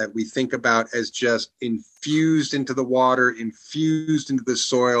pollution that we think about as just infused into the water, infused into the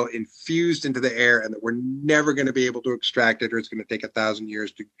soil, infused into the air, and that we're never going to be able to extract it, or it's going to take 1,000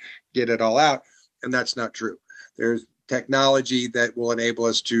 years to get it all out. And that's not true. There's technology that will enable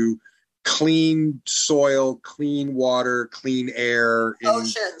us to clean soil, clean water, clean air.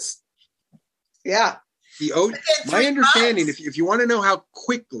 Oceans. Yeah. My understanding, if you want to know how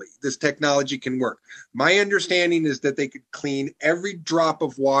quickly this technology can work, my understanding is that they could clean every drop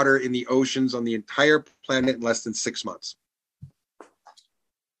of water in the oceans on the entire planet in less than 6 months.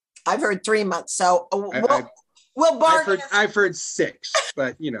 I've heard 3 months. So we'll bargain. I've heard 6,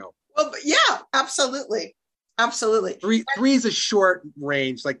 but you know. Well, yeah, absolutely. Absolutely. Three is a short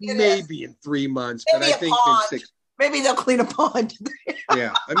range, like maybe in 3 months, maybe but I think in 6. Maybe they'll clean a pond.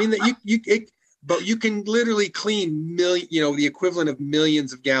 Yeah. I mean, but you can literally clean the equivalent of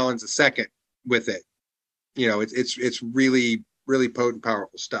millions of gallons a second with it. You know, it's really, really potent,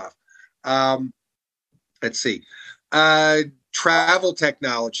 powerful stuff. Let's see. Travel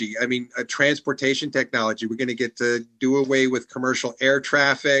technology. I mean, transportation technology. We're going to get to do away with commercial air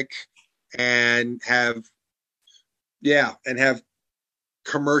traffic and have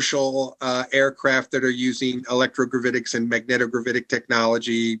commercial aircraft that are using electrogravitics and magnetogravitic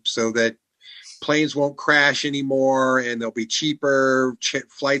technology so that planes won't crash anymore and they'll be cheaper.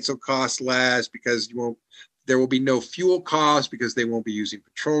 Flights will cost less because there will be no fuel costs because they won't be using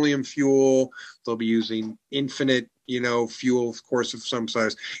petroleum fuel. They'll be using infinite, fuel, of course, of some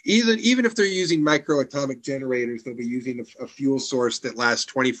size. Even if they're using microatomic generators, they'll be using a fuel source that lasts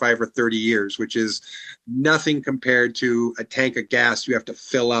 25 or 30 years, which is nothing compared to a tank of gas you have to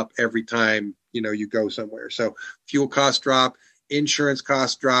fill up every time, you go somewhere. So fuel costs drop. Insurance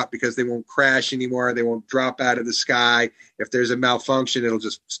costs drop because they won't crash anymore. They won't drop out of the sky. If there's a malfunction, it'll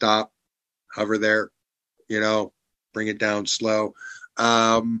just stop, hover there, bring it down slow.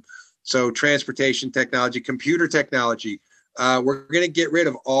 So transportation technology, computer technology, we're going to get rid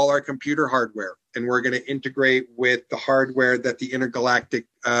of all our computer hardware and we're going to integrate with the hardware that the intergalactic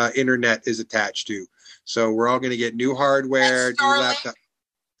internet is attached to. So we're all going to get new hardware, new laptops.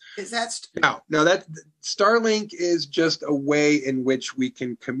 No, that Starlink is just a way in which we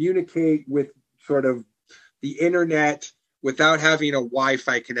can communicate with sort of the internet without having a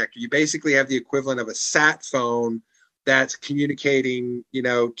Wi-Fi connector. You basically have the equivalent of a sat phone that's communicating,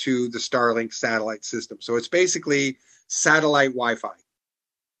 to the Starlink satellite system. So it's basically satellite Wi-Fi.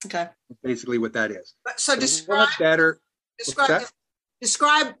 Okay. That's basically what that is. So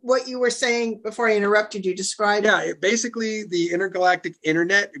describe what you were saying before I interrupted you. Basically the intergalactic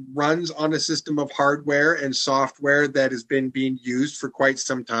internet runs on a system of hardware and software that has been being used for quite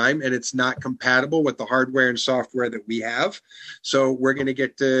some time, and it's not compatible with the hardware and software that we have. So we're going to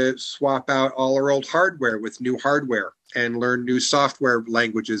get to swap out all our old hardware with new hardware and learn new software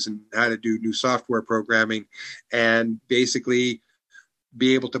languages and how to do new software programming and basically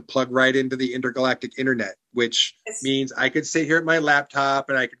be able to plug right into the intergalactic internet, which means I could sit here at my laptop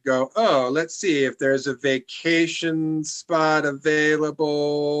and I could go, let's see if there's a vacation spot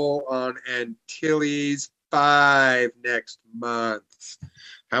available on Antilles 5 next month.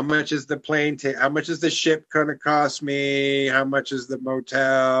 How much is the plane how much is the ship going to cost me? How much is the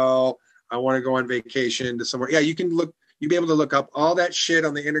motel? I want to go on vacation to somewhere. Yeah, you'll be able to look up all that shit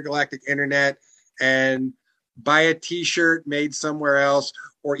on the intergalactic internet and buy a t-shirt made somewhere else,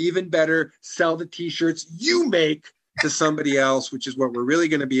 or even better, sell the t-shirts you make to somebody else, which is what we're really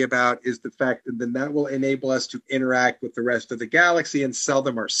going to be about, is the fact that then that will enable us to interact with the rest of the galaxy and sell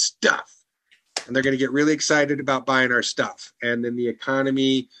them our stuff. And they're going to get really excited about buying our stuff. And then the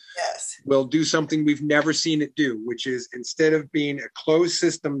economy will do something we've never seen it do, which is instead of being a closed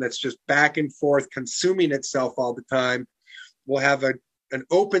system that's just back and forth consuming itself all the time, we'll have an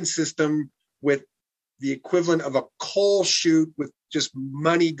open system with the equivalent of a coal chute with just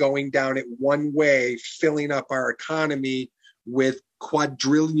money going down it one way, filling up our economy with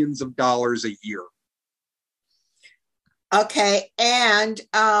quadrillions of dollars a year. Okay. And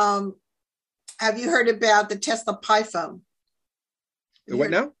have you heard about the Tesla Pi phone? The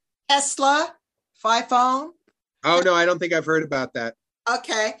what now? Tesla Pi phone. Oh, no, I don't think I've heard about that.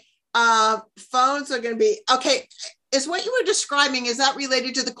 Okay. Phones are going to be, okay. Is what you were describing, is that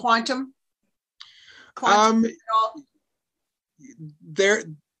related to the quantum? It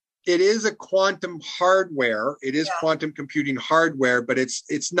is a quantum hardware. It is quantum computing hardware, but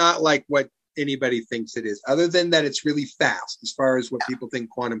it's not like what anybody thinks it is, other than that it's really fast as far as what people think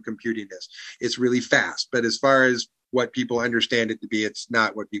quantum computing is. It's really fast, but as far as what people understand it to be, it's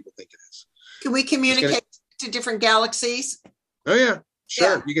not what people think it is. Can we communicate to different galaxies? Oh yeah,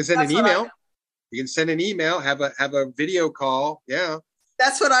 sure. Yeah, you can send an email. You can send an email, have a video call. Yeah.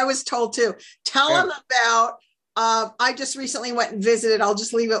 That's what I was told too. Tell them about, I just recently went and visited, I'll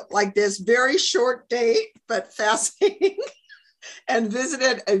just leave it like this, very short date, but fascinating, and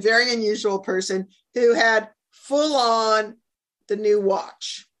visited a very unusual person who had full on the new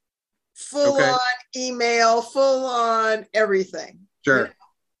watch, full on email, full on everything. Sure.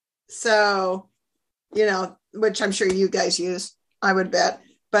 So which I'm sure you guys use, I would bet.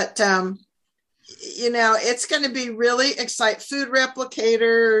 But, it's going to be really exciting. Food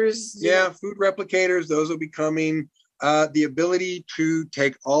replicators. Yeah, food replicators, those will be coming. The ability to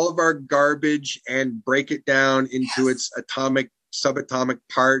take all of our garbage and break it down into its atomic, subatomic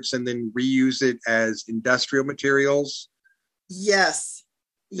parts and then reuse it as industrial materials. Yes.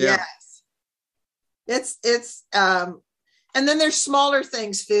 Yeah. Yes. It's and then there's smaller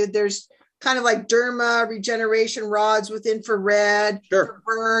things, food. There's kind of like derma regeneration rods with infrared for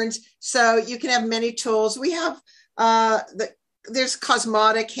burns. So you can have many tools. We have there's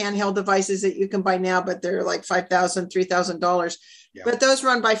cosmetic handheld devices that you can buy now, but they're like $5,000, $3,000. Yeah. But those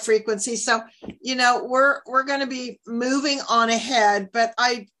run by frequency. So, we're going to be moving on ahead, but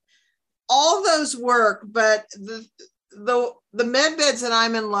all those work, but the med beds that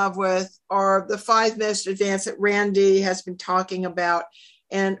I'm in love with are the 5 most advanced that Randy has been talking about.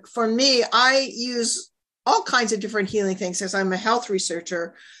 And for me, I use all kinds of different healing things as I'm a health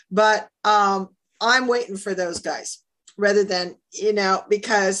researcher, but I'm waiting for those guys rather than,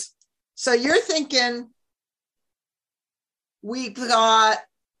 because, so you're thinking we've got,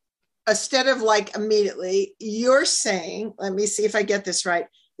 instead of like immediately, you're saying, let me see if I get this right,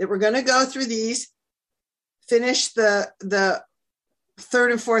 that we're going to go through these, finish the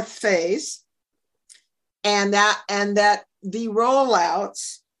 3rd and 4th phase, and that the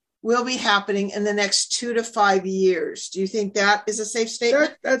rollouts will be happening in the next 2 to 5 years. Do you think that is a safe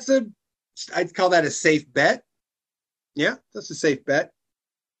statement? I'd call that a safe bet. Yeah, that's a safe bet.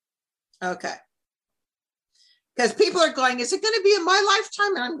 Okay. Because people are going, is it going to be in my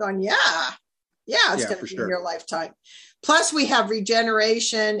lifetime? And I'm going, it's going to be in your lifetime. Plus we have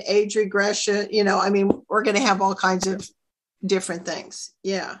regeneration, age regression, we're going to have all kinds of different things.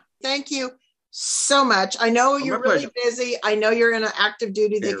 Yeah. Thank you so much. I know you're really busy. I know you're in an active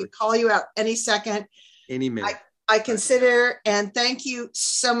duty. They could call you out any second. Any minute. I consider, and thank you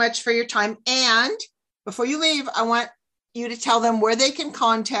so much for your time. And before you leave, I want you to tell them where they can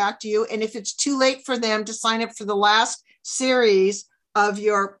contact you. And if it's too late for them to sign up for the last series of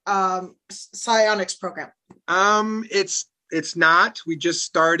your psionics program. It's not. We just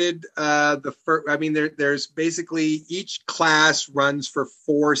started the first. There's basically each class runs for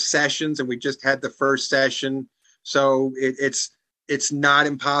 4 sessions, and we just had the first session. So it's not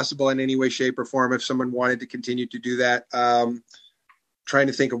impossible in any way, shape, or form if someone wanted to continue to do that. Trying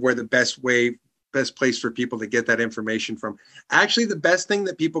to think of where the best place for people to get that information from. Actually, the best thing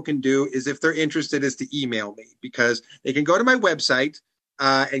that people can do is, if they're interested, is to email me, because they can go to my website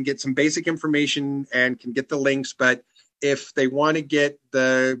and get some basic information and can get the links. But if they want to get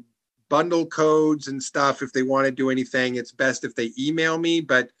the bundle codes and stuff, if they want to do anything, it's best if they email me,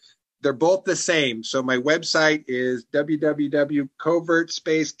 but they're both the same. So my website is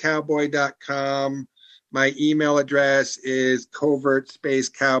www.covertspacecowboy.com. My email address is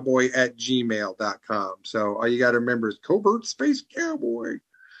covertspacecowboy@gmail.com. So all you got to remember is Covert Space Cowboy,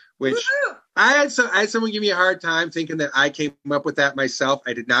 which I had someone give me a hard time thinking that I came up with that myself.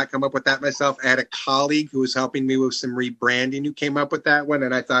 I did not come up with that myself. I had a colleague who was helping me with some rebranding who came up with that one,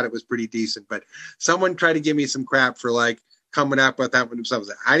 and I thought it was pretty decent. But someone tried to give me some crap for like coming up with that one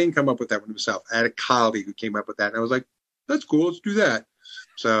themselves. I didn't come up with that one myself. I had a colleague who came up with that, and I was like, that's cool. Let's do that.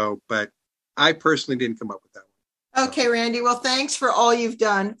 So, but I personally didn't come up with that one. Okay, Randy. Well, thanks for all you've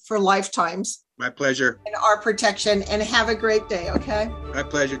done for lifetimes. My pleasure. And our protection, and have a great day, okay? My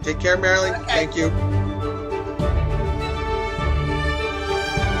pleasure. Take care, Marilyn. Okay. Thank you.